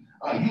you do.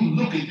 You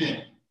look at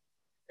them,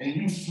 and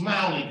you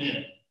smile at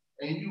them,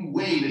 and you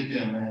wave at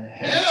them,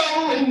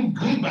 hello and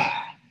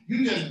goodbye.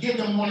 You just give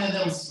them one of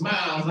them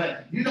smiles.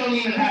 Like you don't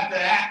even have to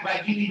act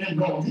like you even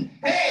know.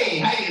 Hey,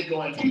 how you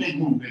doing? Keep it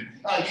moving.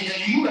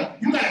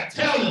 You gotta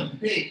tell them.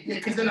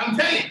 Because I'm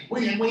telling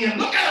you, when you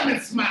look at them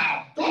and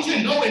smile, don't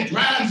you know it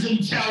drives them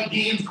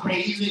Chaldeans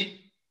crazy?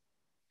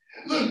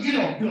 Look,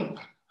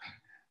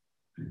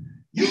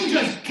 you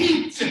just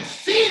keep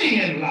succeeding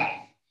in life.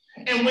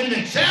 And when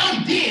the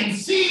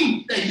Chaldeans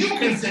see that you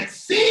can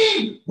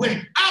succeed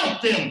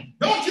without them,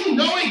 don't you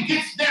know it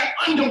gets their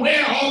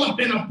underwear all up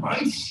in a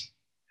bunch?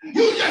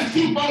 You just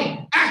keep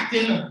on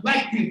acting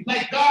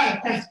like God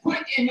has put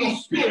in your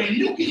spirit.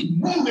 You keep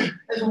moving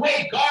as the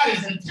way God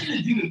has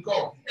intended you to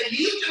go. And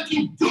you just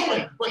keep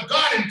doing what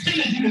God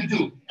intended you to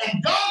do.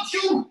 And don't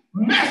you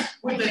mess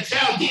with the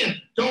Chaldeans.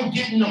 Don't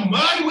get in the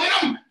mud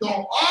with them.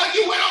 Don't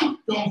argue with them.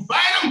 Don't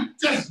fight them.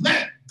 Just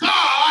let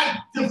God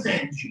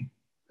defend you.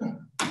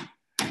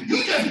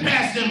 You just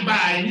pass them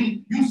by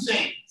and you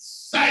say,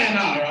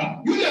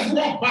 sayonara. You just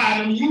walk by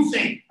them and you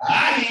say,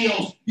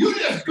 adios. You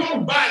just go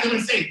by them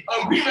and say,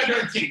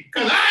 arrivederci,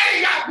 because I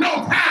ain't got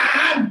no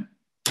time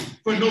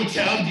for no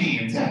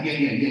Chaldeans.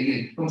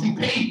 Yeah. Don't you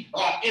pay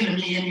our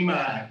enemy any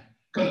mind,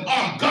 because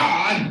our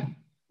God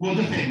will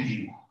defend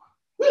you.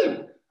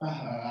 Woo.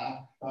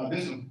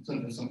 There's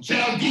some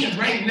Chaldeans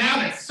right now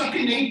that's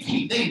sucking their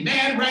teeth. They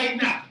mad right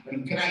now.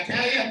 But can I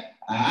tell you,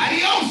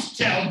 adios,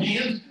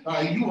 Chaldeans.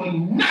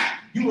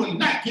 You will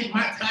not get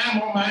my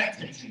time or my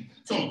attention.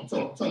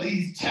 So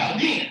these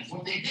Chaldeans,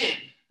 what they did,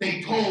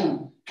 they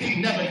told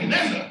King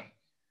Nebuchadnezzar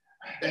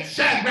that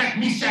Shadrach,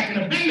 Meshach,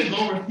 and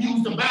Abednego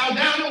refused to bow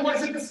down and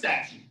worship the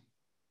statue.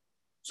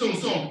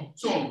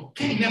 So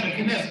King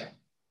Nebuchadnezzar,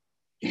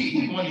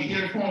 he wanted to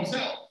hear it for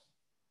himself.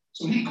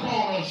 So he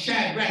called on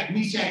Shadrach,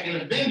 Meshach,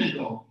 and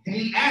Abednego, and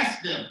he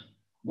asked them,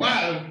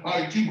 why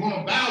aren't you going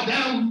to bow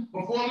down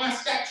before my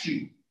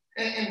statue?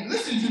 And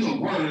listen to the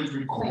words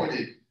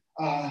recorded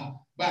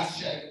by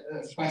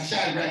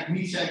Shadrach,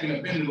 Meshach, and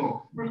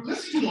Abednego.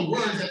 Listen to the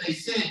words that they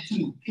said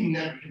to King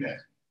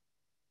Nebuchadnezzar.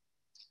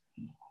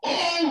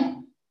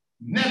 Oh,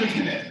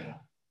 Nebuchadnezzar,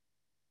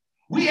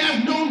 we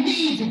have no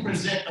need to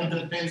present a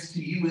defense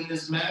to you in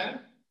this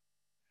matter.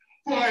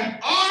 For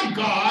if our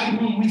God,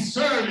 whom we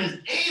serve, is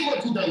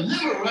able to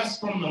deliver us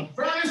from the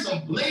furnace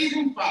of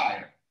blazing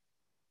fire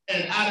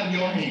and out of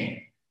your hand,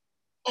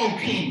 O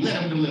king,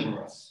 let him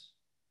deliver us.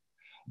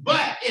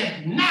 But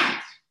if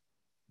not,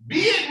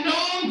 be it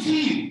known to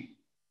you,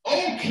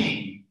 O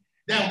king,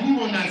 that we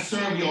will not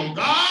serve your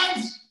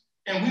gods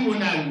and we will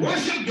not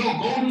worship your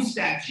golden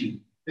statue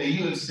that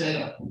you have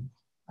set up.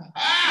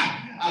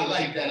 I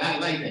like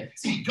that.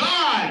 See,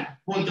 God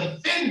will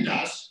defend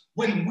us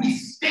when we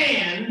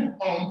stand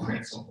on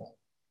principle.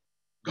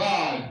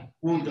 God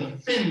will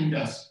defend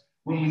us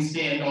when we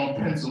stand on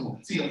principle.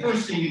 See, the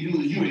first thing you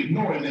do is you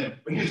ignore them,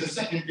 but here's the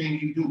second thing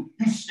you do.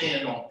 You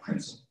stand on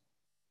principle.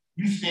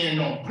 You stand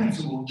on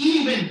principle,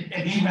 even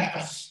if you have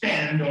to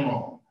stand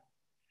alone.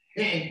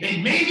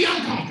 It may be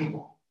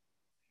uncomfortable.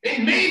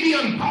 It may be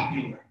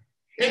unpopular.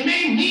 It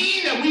may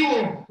mean that we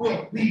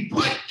will be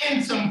put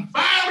in some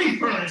fiery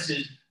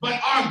furnaces,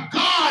 but our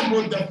God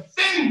will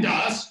defend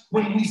us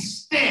when we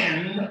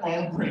stand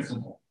on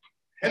principle.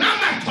 And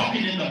I'm not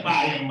talking in the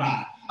by and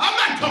by. I'm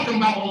not talking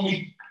about when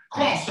we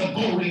cross the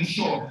golden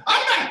shore.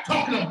 I'm not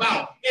talking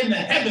about in the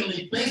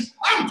heavenly place.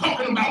 I'm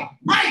talking about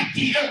right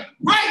here,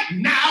 right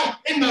now,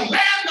 in the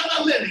land of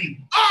the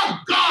living.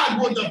 Our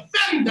God will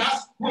defend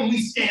us when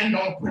we stand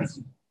on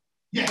principle.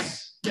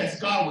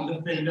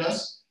 defend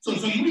us. So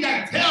we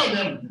got to tell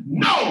them,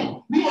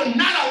 no, we will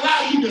not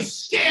allow you to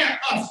scare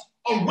us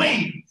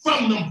away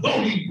from the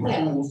voting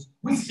polls.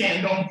 We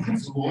stand on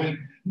principle. And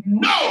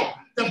no,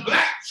 the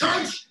black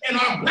church and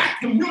our black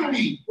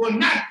community will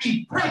not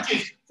be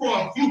purchased for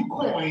a few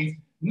coins.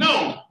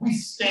 No, we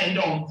stand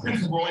on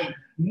principle. And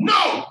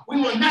no,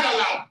 we will not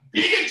allow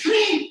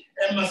bigotry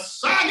and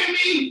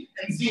misogyny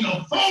and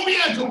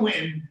xenophobia to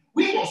win.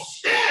 We will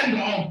stand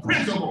on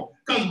principle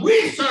because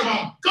we serve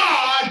a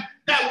God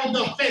that will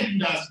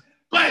defend us.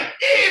 But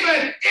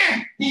even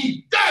if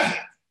he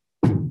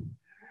doesn't,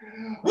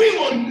 we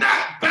will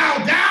not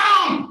bow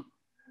down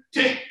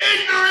to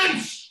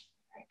ignorance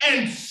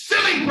and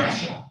silly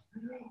pressure.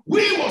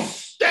 We will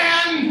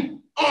stand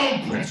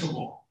on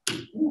principle.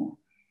 Ooh,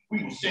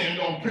 we will stand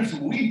on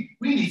principle. We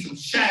need some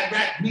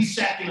Shadrach,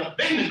 Meshach, and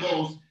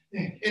Abednego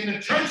in the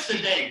church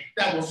today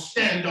that will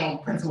stand on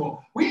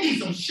principle. We need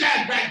some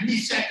Shadrach,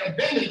 Meshach, and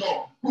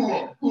Abednego who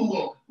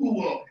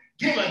will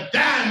give a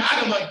dime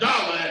out of a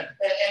dollar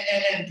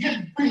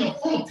and bring a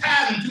full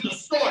tithe into the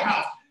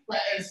storehouse. But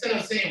instead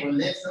of saying, well,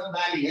 let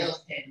somebody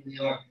else handle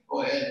it,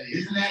 or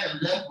isn't that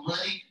enough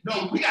money?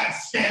 No, we got to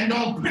stand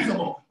on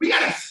principle. We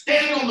got to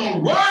stand on the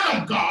word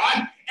of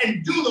God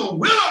and do the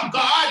will of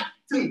God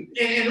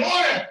in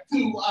order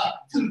to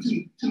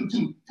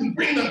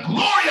bring the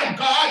glory of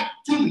God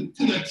to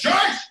the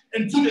church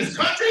and to this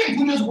country and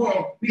to this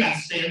world. We got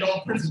to stand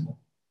on principle.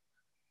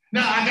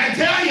 Now, I got to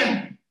tell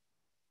you,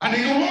 I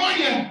need to warn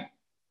you,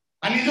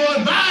 I need to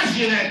advise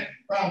you that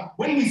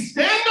when we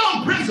stand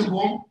on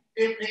principle,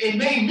 it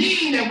may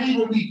mean that we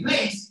will be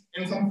placed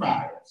in some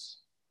fires.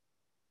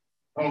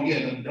 Oh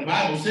yeah, the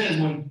Bible says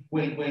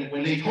when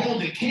they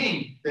told the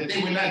king that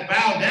they would not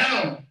bow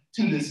down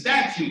to the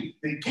statue,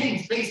 the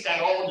king's face got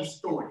all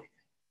distorted.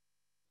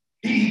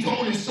 He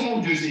told his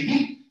soldiers to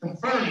heat the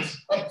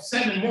furnace up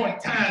 7 more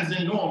times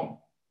than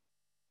normal.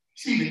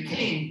 See, the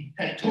king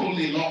had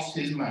totally lost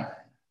his mind.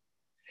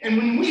 And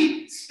when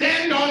we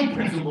stand on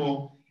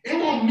principle, it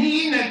will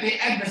mean that the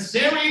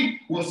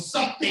adversary will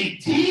suck their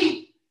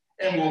teeth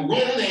and will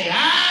roll their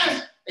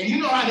eyes, and you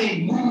know how they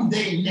move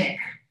their neck.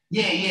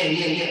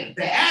 Yeah.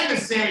 The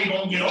adversary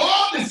gonna get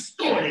all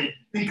distorted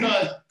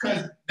because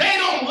they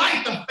don't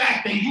like the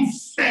fact that you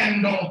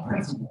stand on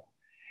principle.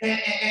 And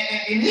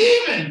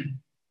even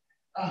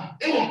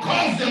it will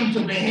cause them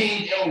to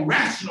behave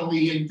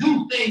irrationally and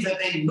do things that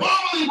they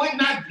normally would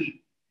not do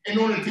in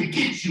order to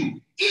get you,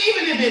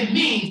 even if it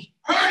means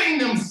hurting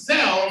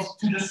themselves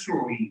to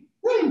destroy you.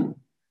 Woo!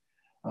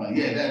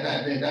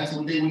 That's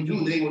what they would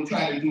do. They will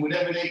try to do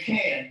whatever they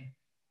can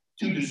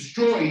to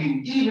destroy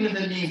you, even if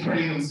it means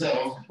hurting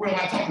themselves. What am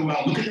I talking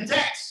about? Look at the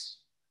text.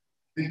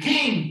 The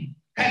king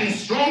had his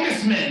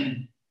strongest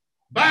men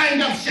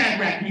bind up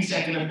Shadrach,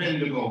 Meshach, and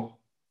Abednego.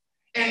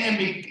 And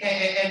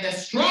the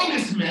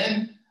strongest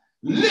men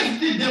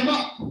lifted them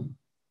up.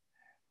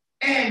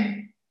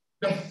 And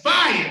the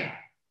fire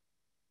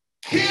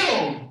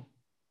killed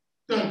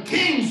the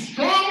king's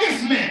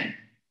strongest men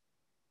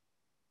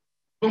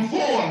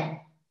before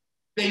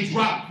they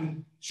dropped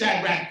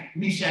Shadrach,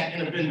 Meshach,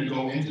 and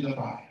Abednego into the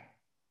fire.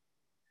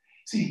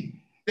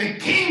 See, the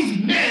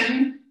king's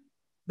men,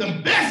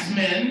 the best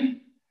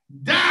men,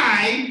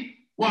 died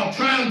while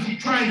trying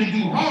to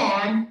do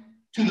harm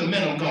to the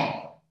men of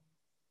God.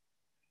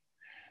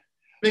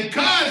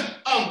 Because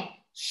of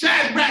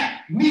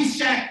Shadrach,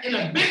 Meshach, and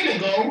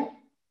Abednego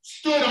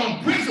stood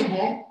on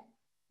principle,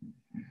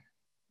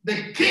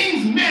 the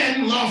king's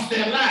men lost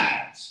their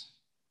lives.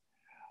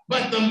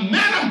 But the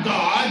men of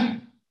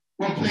God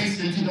were placed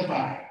into the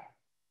fire.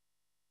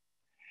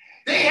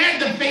 They had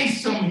to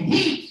face some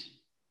heat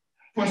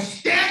for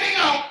standing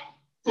up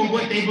for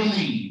what they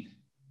believed.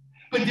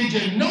 But did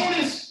you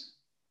notice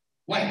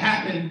what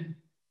happened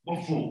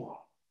before?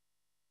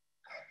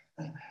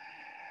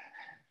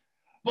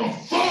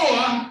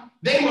 Before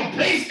they were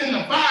placed in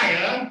the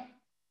fire,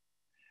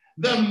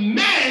 the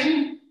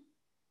men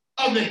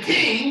of the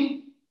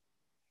king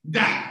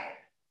died.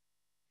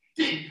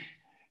 Did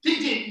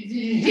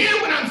you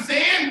hear what I'm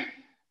saying?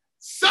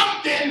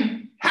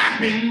 Something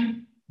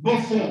happened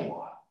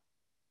before.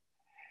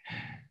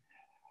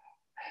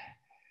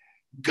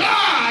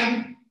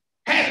 God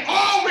had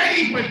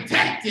already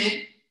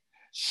protected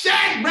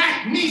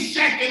Shadrach,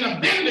 Meshach, and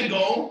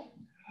Abednego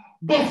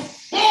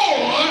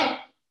before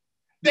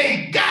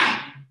they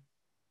got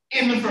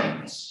in the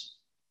furnace.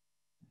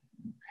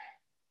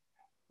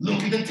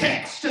 Look at the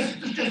text. Just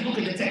look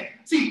at the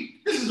text.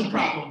 See, this is a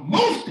problem.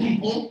 Most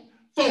people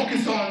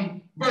focus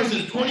on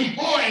verses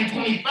 24 and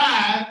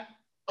 25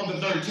 of the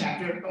 3rd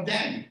chapter of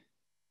Daniel.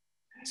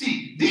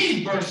 See,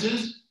 these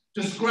verses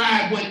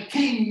describe what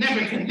King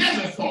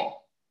Nebuchadnezzar thought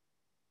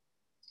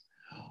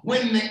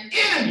when the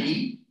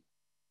enemy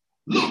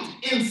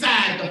looked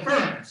inside the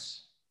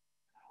furnace,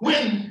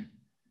 when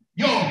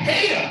your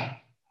hater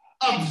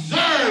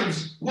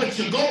observes what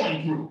you're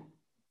going through.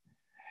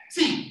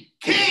 See,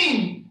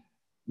 King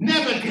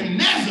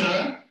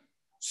Nebuchadnezzar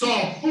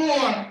saw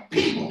 4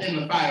 people in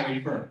the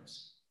fiery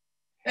furnace.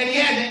 And he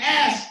had to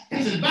ask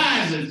his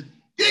advisors,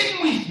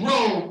 didn't we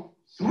throw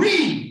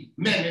 3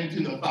 men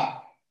into the fire?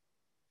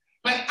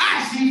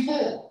 see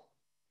four.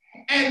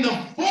 And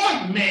the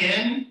fourth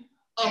man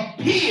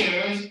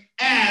appears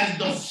as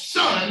the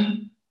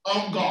Son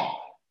of God.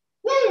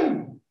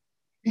 Woo!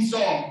 He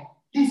saw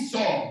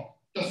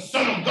the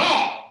Son of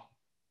God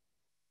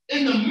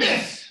in the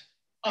midst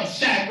of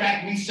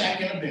Shadrach,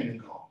 Meshach, and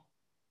Abednego.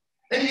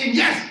 And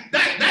yes,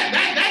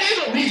 that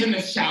is a reason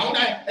to shout.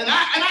 And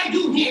I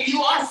do hear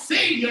you, our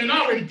Savior and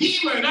our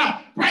Redeemer and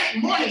our bright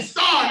morning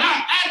star and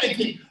our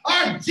advocate,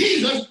 our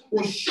Jesus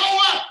will show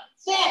up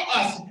for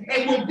us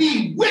and will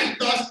be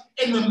with us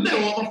in the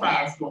middle of a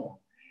firestorm.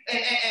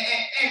 And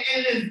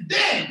it's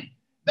then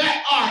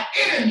that our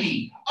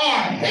enemy,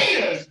 our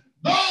haters,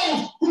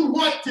 those who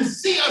want to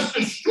see us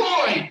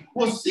destroyed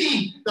will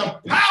see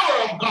the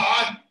power of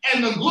God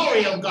and the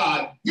glory of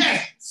God.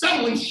 Yes,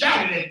 someone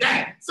shouted at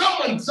that.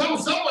 Someone's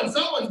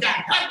got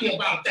happy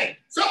about that.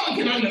 Someone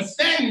can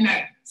understand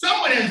that.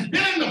 Someone has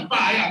been in the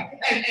fire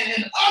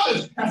and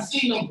others have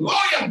seen the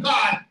glory of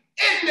God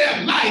in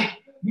their life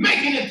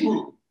making it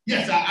through.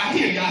 Yes, I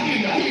hear you.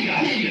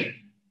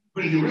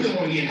 But if you really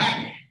want to get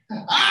happy,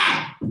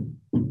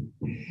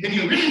 if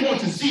you really want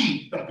to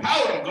see the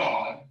power of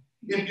God,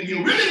 if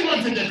you really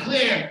want to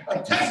declare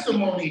a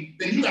testimony,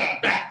 then you got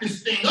to back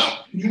this thing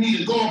up. You need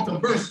to go up to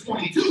verse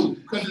 22,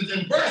 because it's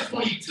in verse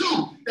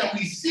 22 that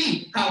we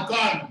see how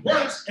God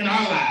works in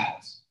our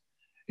lives.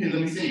 Here,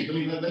 let me say it.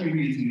 Let me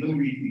read it to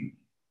you.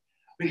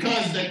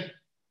 Because the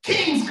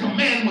king's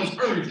command was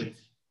urgent,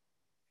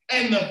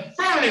 and the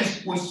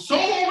furnace was so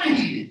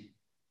overheated,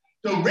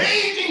 the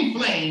raging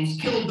flames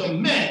killed the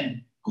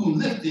men who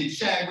lifted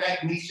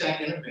Shadrach,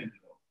 Meshach, and Abednego.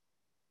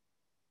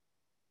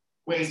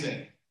 Wait a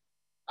second.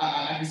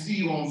 I can see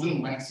you on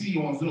Zoom.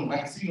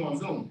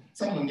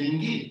 Some of them didn't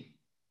get it.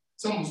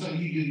 Some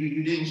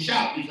you didn't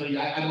shout because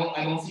I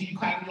don't see you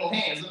clapping your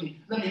hands.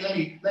 Let me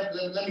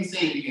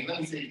say it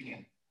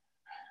again.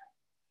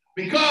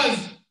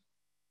 Because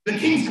the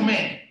king's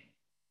command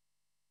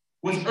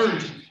was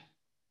urgent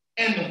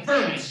and the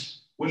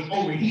furnace was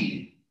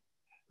overheated.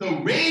 The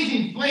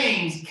raging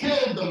flames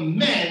killed the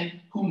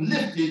men who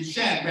lifted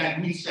Shadrach,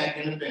 Meshach,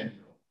 and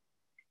Abednego.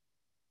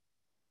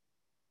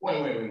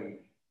 Wait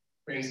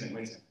a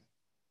second.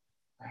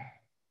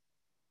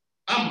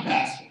 I'm a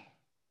pastor.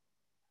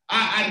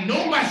 I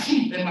know my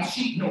sheep and my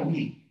sheep know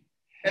me.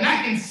 And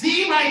I can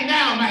see right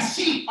now my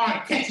sheep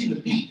aren't catching the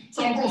beat.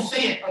 So I'm going to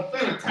say it a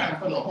third time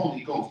for the Holy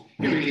Ghost.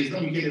 Here it is.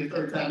 Let me get it a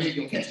third time. Maybe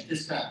you'll catch it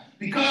this time.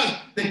 Because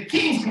the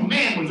king's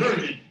command was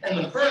urgent and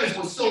the furnace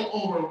was so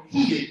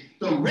overheated,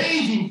 the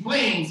raging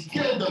flames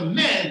killed the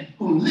men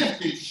who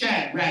lifted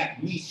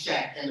Shadrach,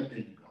 Meshach, and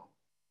Abednego.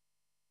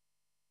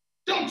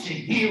 Don't you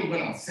hear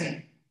what I'm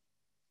saying?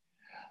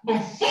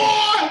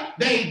 Before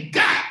they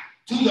got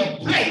to the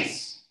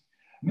place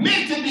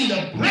meant to be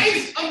the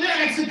place of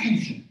their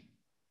execution,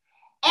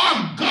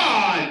 our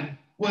God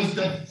was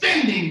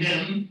defending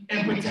them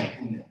and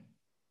protecting them.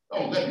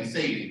 Oh, let me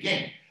say it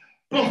again.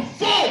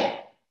 Before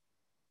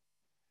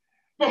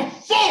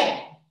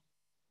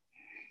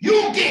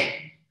you get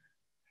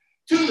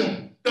to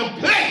the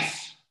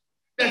place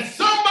that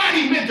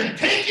somebody meant to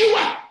take you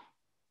out,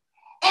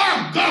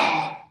 our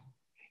God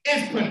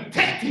is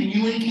protecting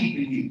you and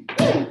keeping you.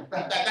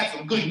 That's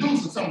some good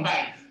news for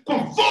somebody.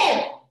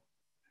 Before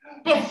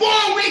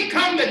we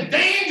come to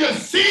danger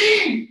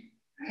seen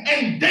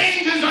and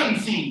dangers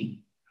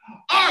unseen,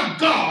 our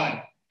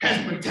God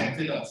has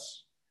protected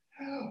us.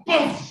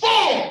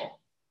 Before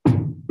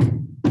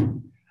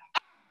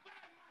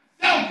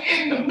ourselves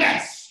in the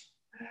mess,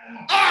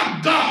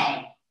 our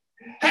God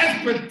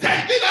has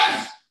protected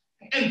us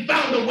and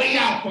found a way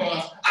out for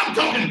us. I'm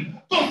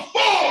talking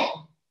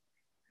before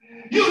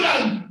you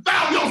done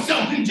found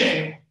yourself in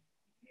jail.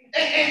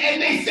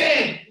 And they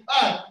said,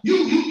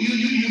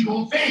 you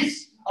gonna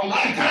face a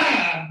lot of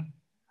time.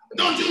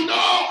 Don't you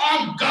know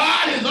our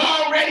God is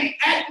already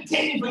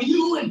advocating for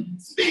you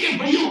and speaking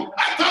for you?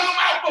 I'm talking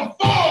about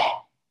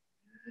before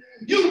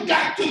you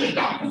got to the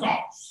doctor's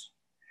office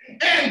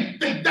and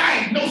the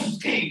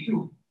diagnosis came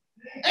through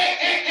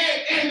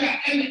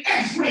and the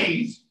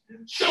x-rays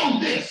show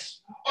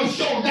this or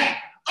show that.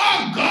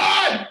 Our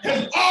God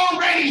has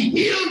already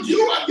healed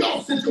you of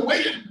your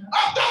situation.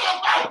 I'm talking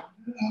about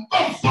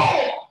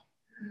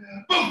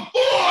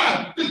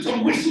before the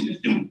tuition is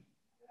due,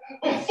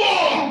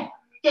 before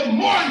the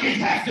mortgage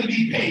has to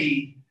be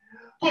paid,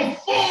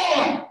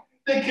 before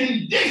the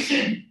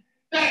condition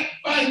that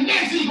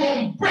financially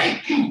going to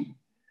break you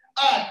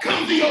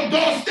comes to your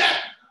doorstep,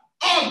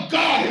 our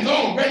God has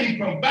already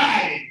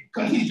provided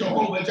because he's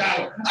Jehovah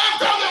Jireh. I'm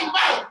talking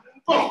about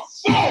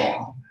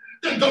before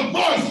the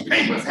divorce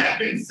papers have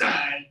been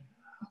signed.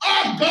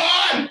 Our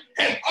God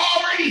has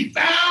already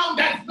found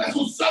that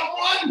special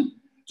someone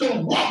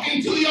to walk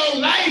into your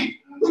life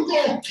who's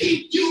going to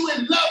keep you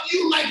and love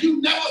you like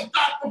you never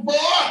thought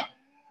before.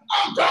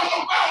 I'm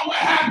talking about what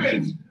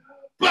happens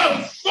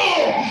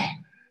before.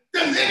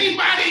 Does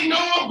anybody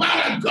know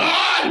about a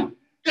God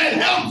that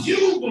helped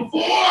you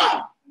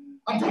before?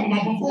 I'm talking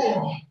about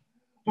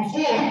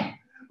before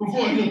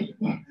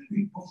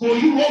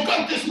you woke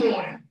up this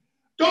morning.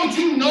 Don't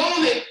you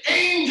know that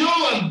angel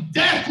of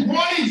death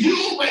wanted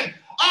you, but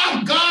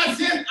Our God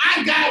says,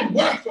 I got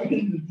work for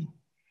him to do.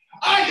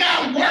 I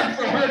got work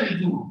for her to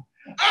do.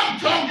 I'm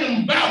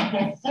talking about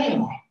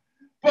before.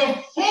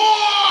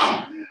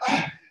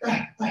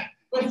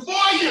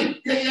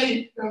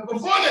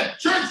 Before the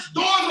church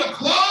doors were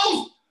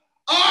closed,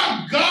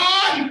 our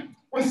God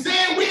was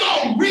saying, we're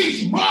going to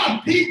reach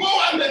more people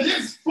under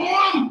this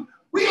forum.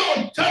 We're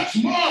going to touch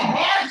more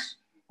hearts.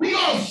 We're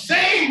going to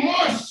save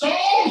more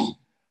souls.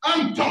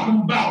 I'm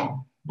talking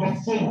about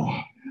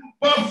before.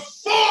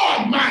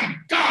 Before, my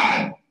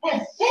God,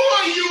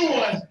 before you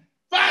was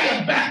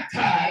fire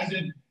baptized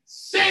and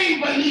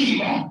saved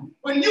believer,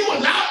 when you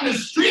was out in the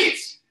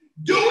streets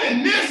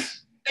doing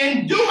this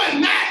and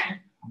doing that,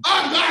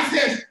 our God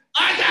says,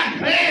 I got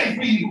plans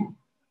for you.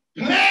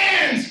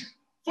 Plans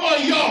for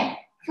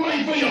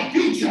your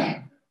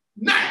future,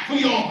 not for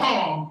your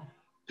harm.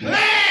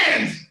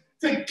 Plans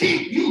to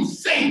keep you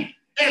safe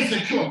and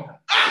secure.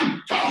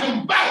 I'm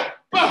talking about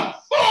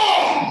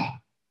before.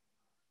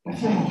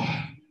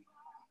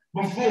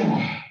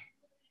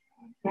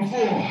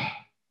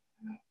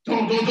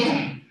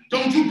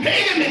 Don't you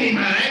pay them any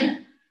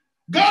mind.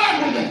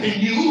 God will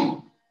defend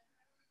you.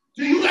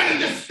 So you got to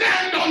just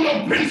stand on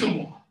your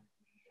principle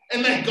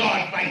and let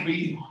God fight for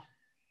you.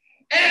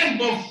 And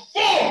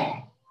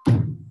before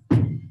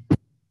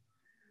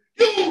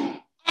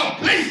you are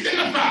placed in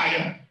the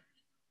fire,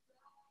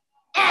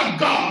 our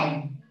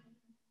God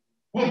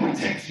will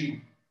protect you.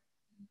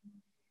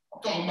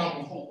 I'm talking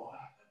about before.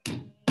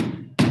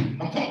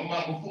 I'm talking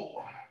about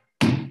before.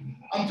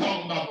 I'm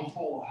talking about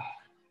before.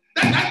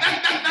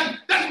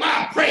 That's why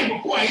I pray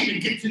before I even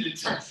get to the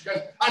church,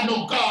 because I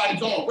know God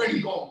is already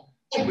going to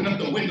open up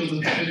the windows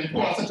of heaven and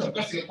pour out such a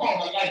blessing upon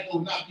my life that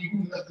will not be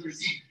room enough to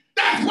receive.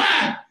 That's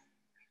why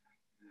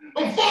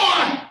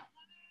before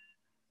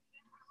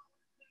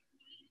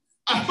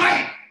I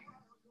fight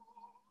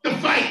the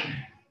fight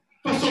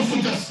for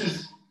social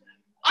justice,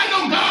 I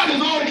know God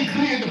has already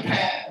cleared the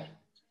path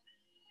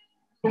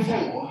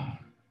before.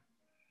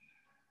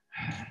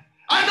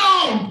 I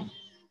know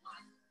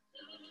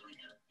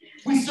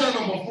we serve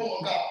him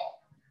before God.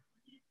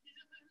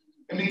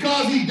 And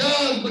because he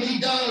does what he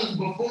does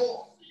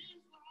before,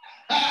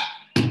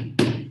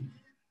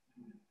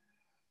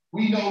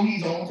 we know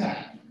he's on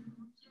time.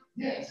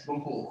 Yes,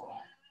 before.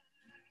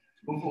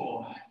 But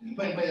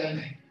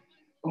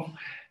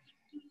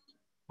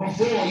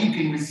before you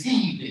can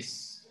receive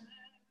this,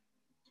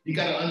 you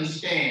got to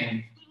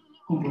understand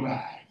who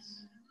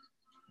provides.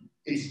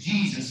 It's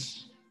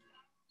Jesus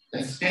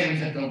that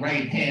stands at the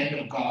right hand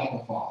of God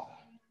the Father.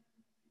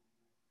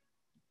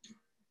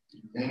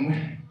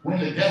 And when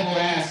the devil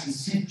asks to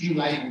sift you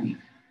like wheat,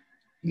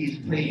 he is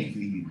praying for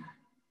you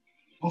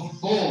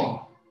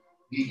before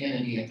the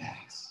enemy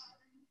attacks.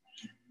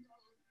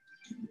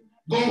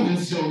 Gold and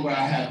silver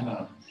I have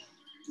none,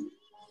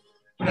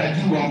 but I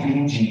do offer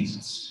you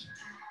Jesus.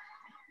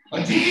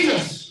 A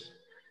Jesus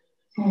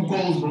who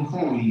goes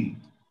before you.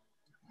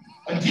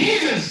 A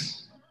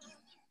Jesus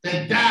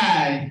that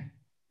died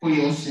for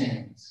your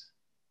sins.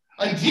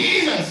 A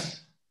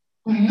Jesus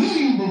who knew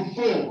you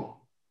before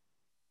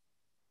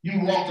you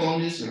walked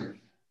on this earth,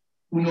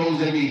 who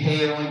knows every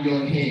hair on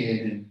your head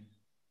and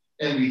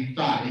every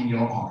thought in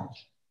your heart.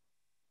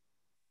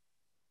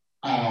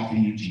 I offer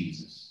you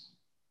Jesus.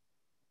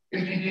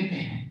 If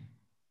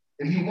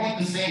you want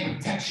the same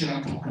protection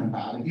I'm talking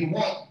about, if you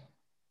want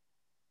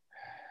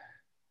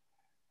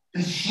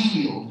the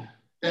shield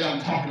that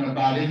I'm talking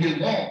about, if you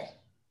want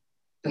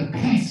the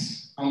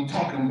peace I'm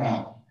talking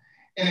about,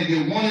 and if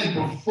you want it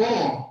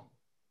before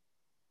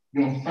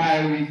your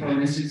fiery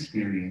furnace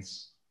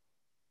experience,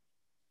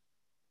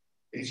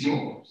 it's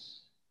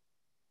yours.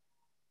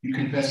 You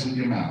confess with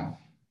your mouth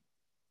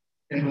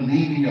and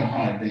believe in your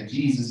heart that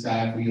Jesus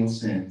died for your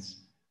sins.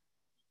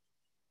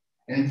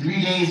 And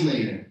 3 days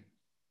later,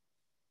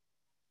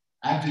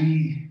 after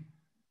he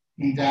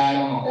died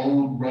on an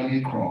old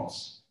rugged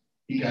cross,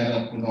 he got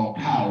up with all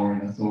power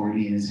and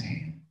authority in his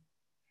hand.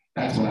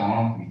 That's what I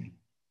offer you.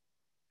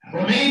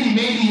 Or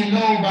maybe you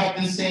know about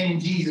this same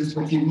Jesus,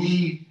 but you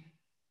need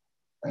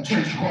a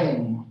church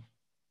home,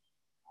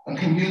 a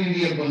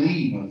community of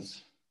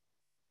believers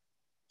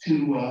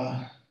in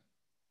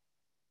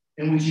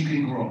which you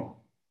can grow.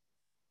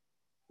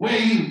 Where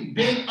you've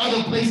been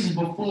other places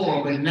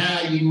before, but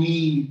now you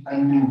need a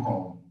new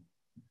home.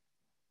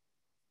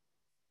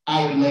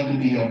 I would love to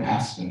be your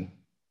pastor.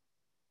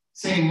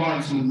 St.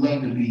 Mark's would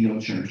love to be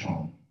your church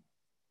home.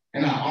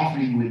 And I offer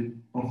you it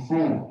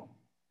before.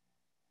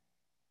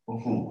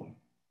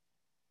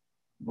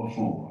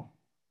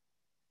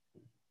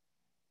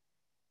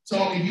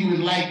 So if you would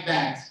like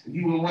that, if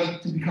you would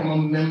want to become a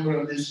member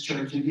of this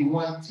church, if you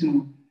want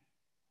to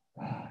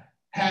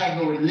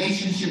have a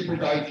relationship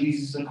with our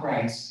Jesus of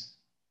Christ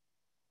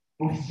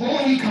before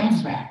he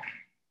comes back,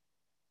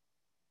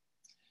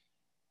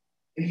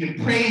 if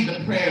you prayed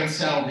the prayer of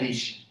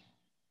salvation,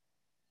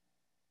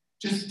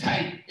 just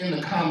type in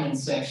the comment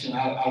section,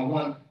 I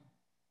want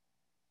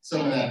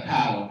some of that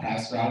power,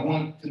 Pastor. I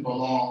want to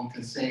belong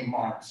to St.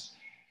 Mark's.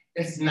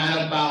 It's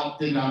not about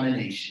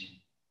denomination.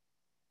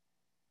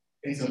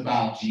 It's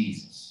about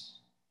Jesus.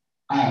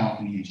 I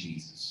offer you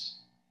Jesus.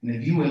 And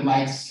if you would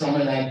like some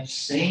of that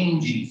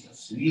same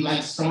Jesus, if you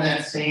like some of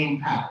that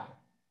same power,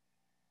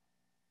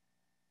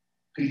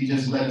 could you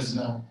just let us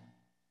know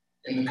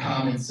in the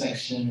comment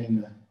section,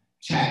 in the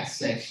chat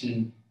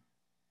section?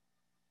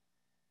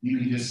 You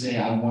can just say,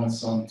 I want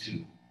some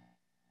too.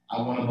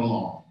 I want to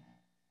belong.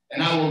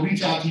 And I will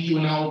reach out to you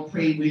and I will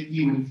pray with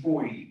you and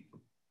for you.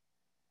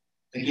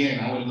 Again,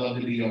 I would love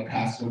to be your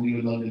pastor. We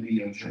would love to be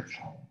your church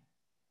home.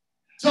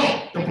 So,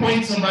 the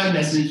points of my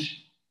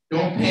message: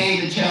 don't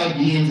pay the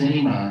Chaldeans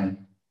any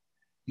mind.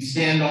 You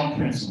stand on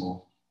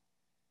principle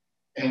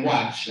and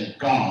watch that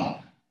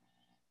God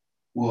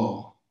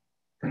will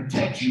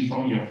protect you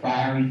from your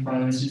fiery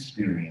furnace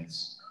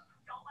experience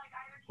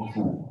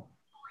before.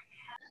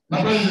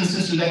 My brothers and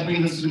sisters, that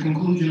brings us to the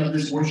conclusion of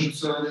this worship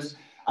service.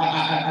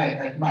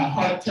 My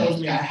heart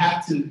tells me I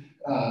have to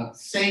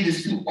say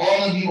this to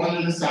all of you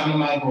under the sound of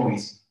my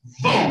voice.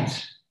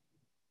 Vote.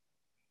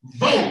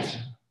 Vote.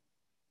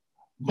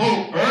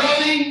 Vote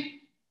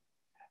early.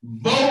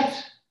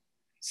 Vote.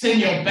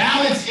 Send your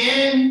ballots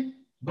in,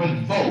 but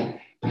vote.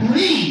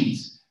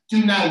 Please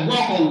do not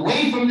walk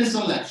away from this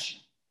election.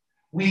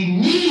 We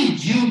need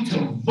you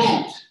to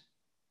vote.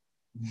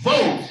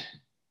 Vote.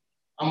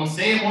 I'm going to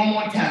say it one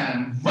more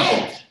time.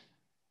 Vote.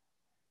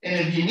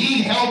 And if you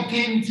need help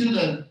getting to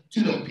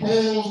the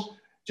polls,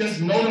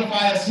 just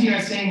notify us here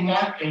at St.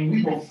 Mark and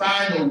we will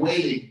find a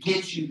way to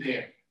get you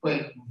there.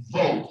 But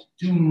vote.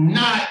 Do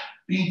not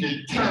be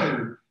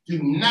deterred.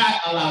 Do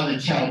not allow the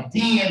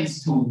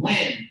Chaldeans to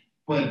win,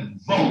 but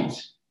vote.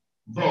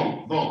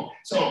 Vote, vote.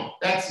 So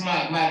that's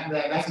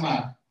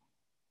my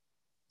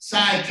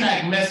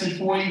sidetrack message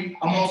for you.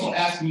 I'm also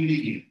asking you to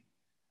give.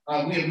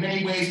 We have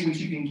many ways in which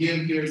you can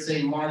give here at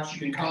St. Mark's. You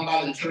can come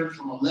by the church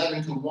from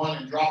 11 to 1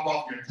 and drop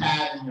off your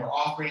tithe and your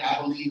offering. I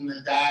believe in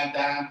the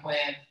dime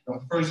plan.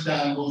 The first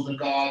dime goes to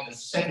God. The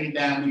second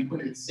dime we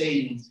put in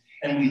savings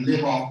and we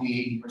live off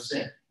the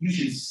 80%. You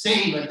should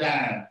save a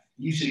dime.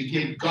 You should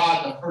give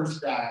God the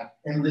first dime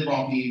and live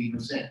off the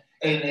 80%.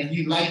 And if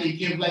you'd like to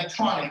give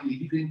electronically,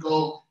 you can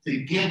go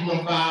to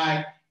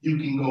Givelify. You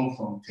can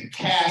go to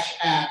Cash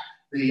App.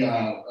 You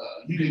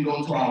can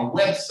go to our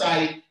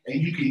website and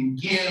you can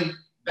give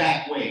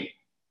that way.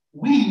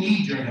 We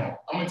need your help.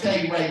 I'm going to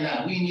tell you right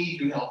now, we need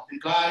your help.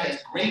 God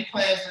has great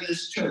plans for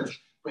this church,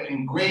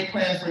 and great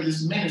plans for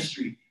this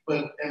ministry.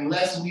 But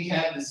unless we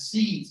have the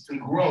seeds to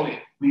grow it,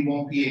 we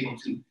won't be able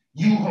to.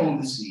 You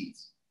hold the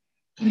seeds.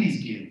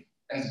 Please give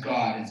as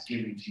God has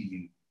given to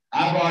you.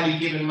 I've already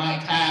given my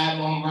tithe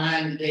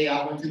online today.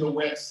 I went to the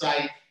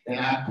website and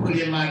I put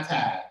in my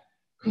tithe.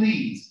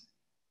 Please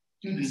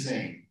do the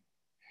same.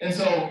 And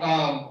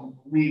so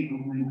we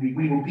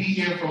will be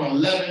here from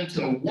 11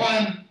 to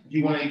 1. If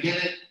you want to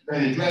get it,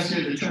 the address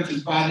here, the church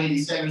is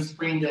 587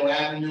 Springdale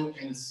Avenue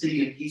in the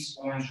city of East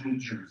Orange, New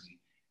Jersey.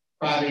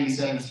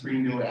 587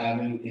 Springdale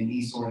Avenue in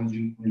East Orange,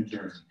 New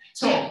Jersey.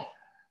 So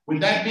with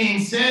that being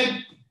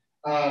said,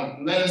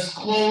 let us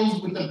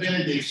close with the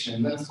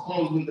benediction. Let us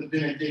close with the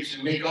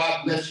benediction. May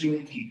God bless you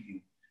and keep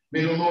you.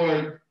 May the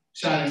Lord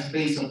shine his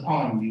face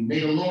upon you. May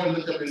the Lord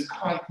lift up his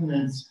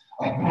countenance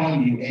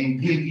upon you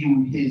and give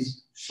you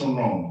his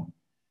shalom.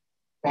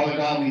 Father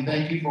God, we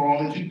thank you for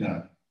all that you've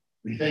done.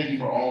 We thank you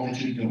for all that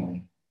you're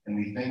doing. And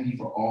we thank you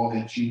for all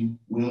that you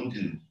will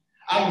do.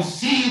 I will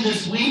see you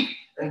this week.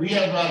 And we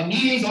have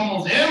meetings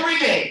almost every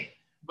day.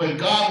 But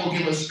God will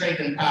give us strength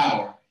and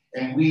power.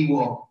 And we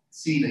will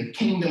see the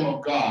kingdom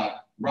of God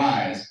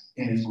rise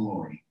in his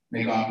glory.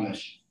 May God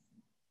bless you.